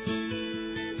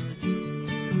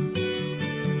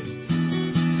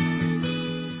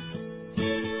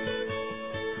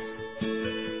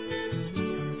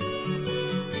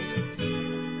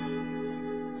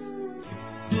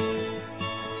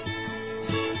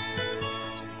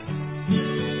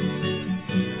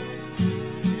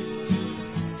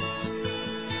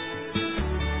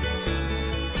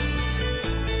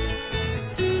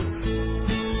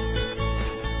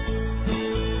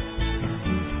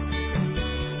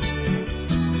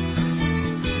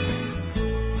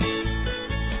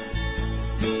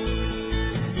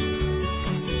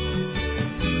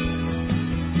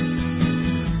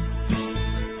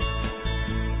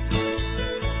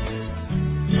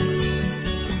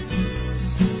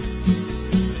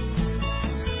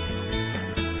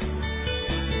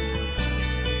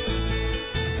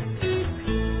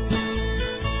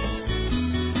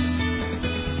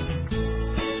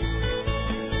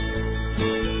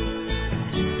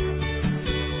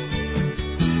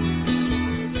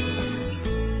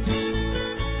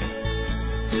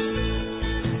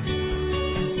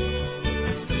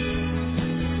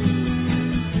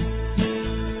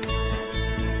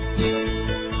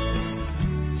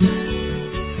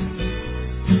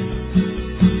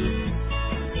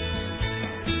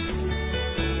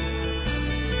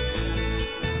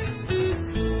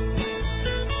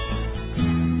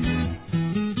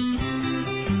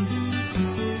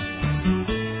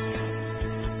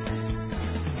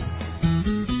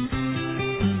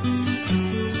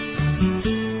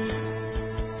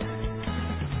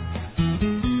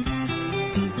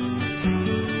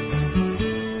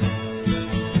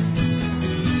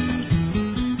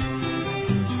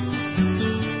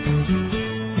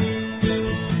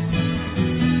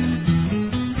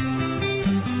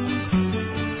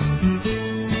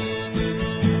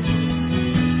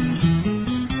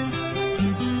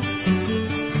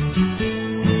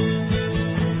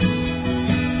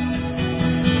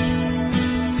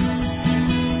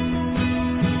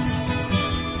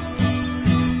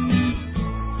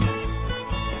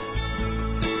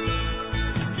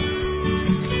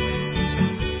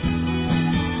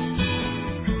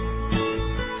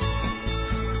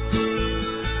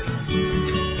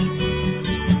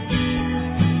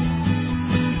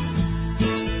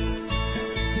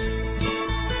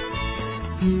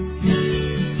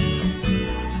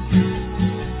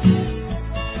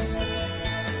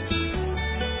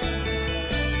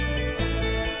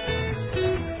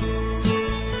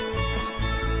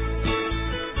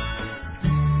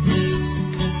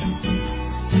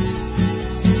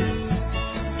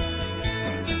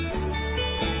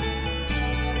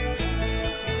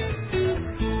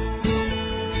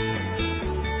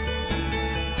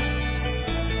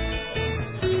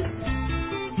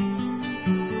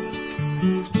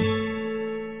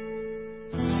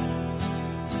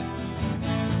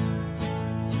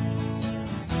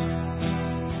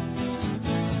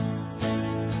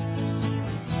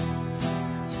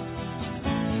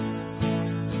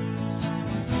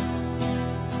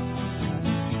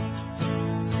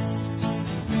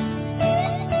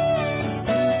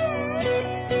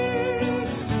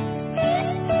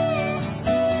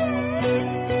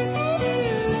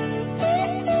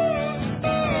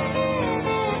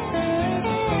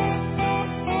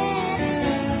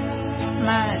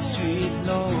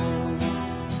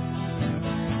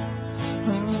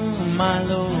 my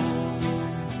Lord,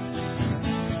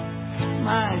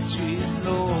 my sweet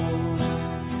Lord.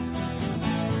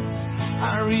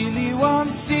 I really want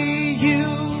to see you,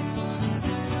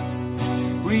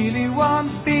 really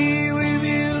want to be with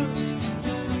you,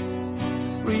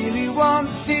 really want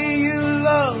to see you,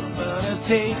 love, but it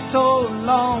takes so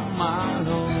long, my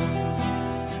Lord,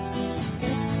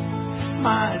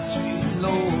 my sweet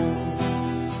Lord.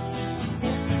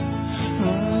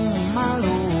 My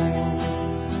Lord,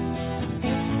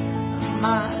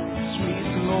 my sweet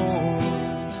Lord,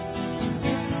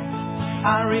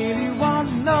 I really want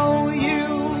to know you,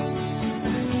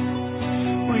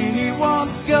 really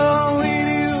want to go with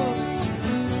you,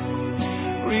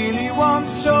 really want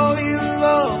to show you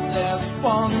love that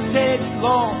won't take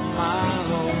long, my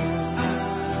Lord,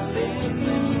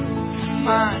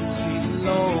 my sweet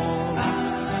Lord,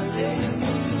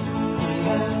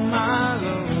 my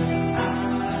Lord.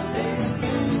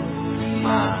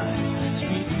 My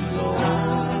sweet Lord,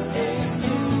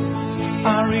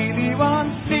 I really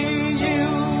want to see you,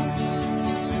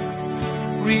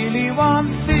 really want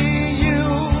to see you,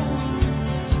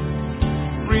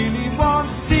 really want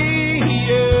to see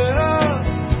you,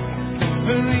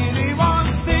 really want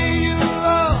to see you,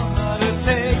 love, but it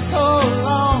takes so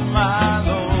long, my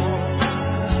Lord,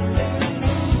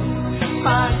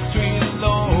 my sweet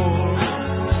Lord,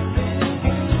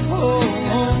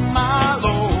 oh, my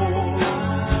Lord.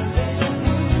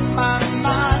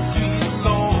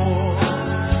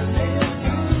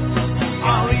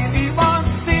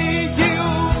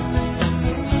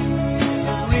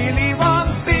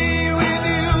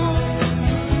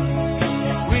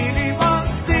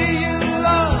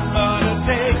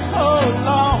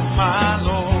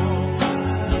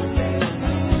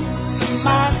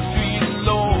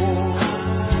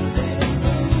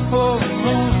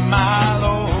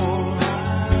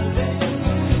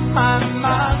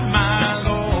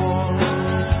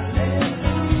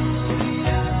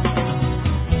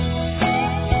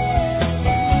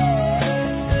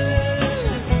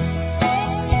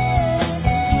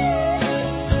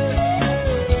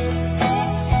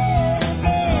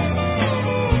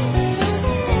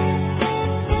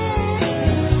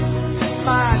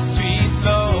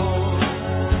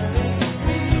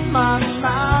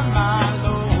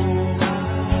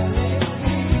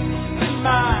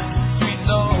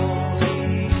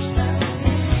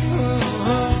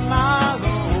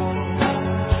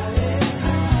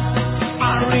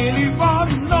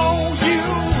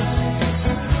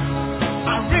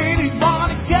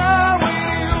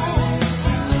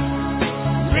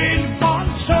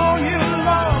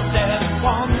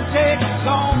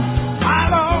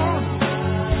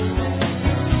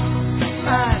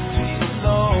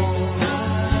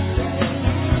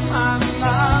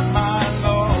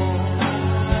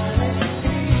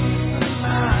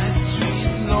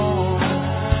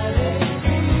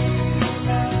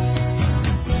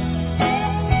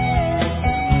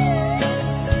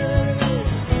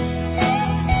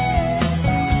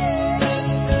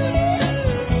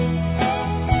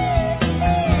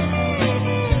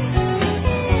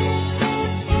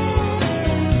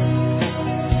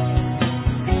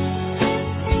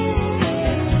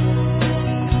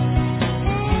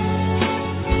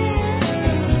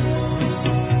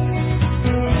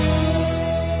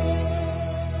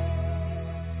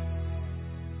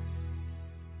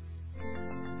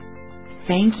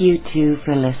 Thank you, too,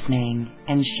 for listening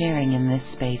and sharing in this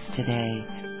space today.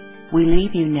 We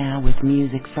leave you now with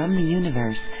music from the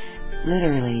universe,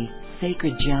 literally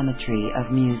sacred geometry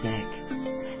of music,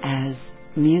 as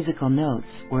musical notes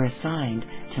were assigned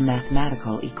to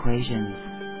mathematical equations.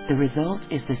 The result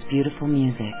is this beautiful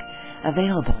music,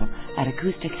 available at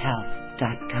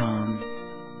acoustichealth.com.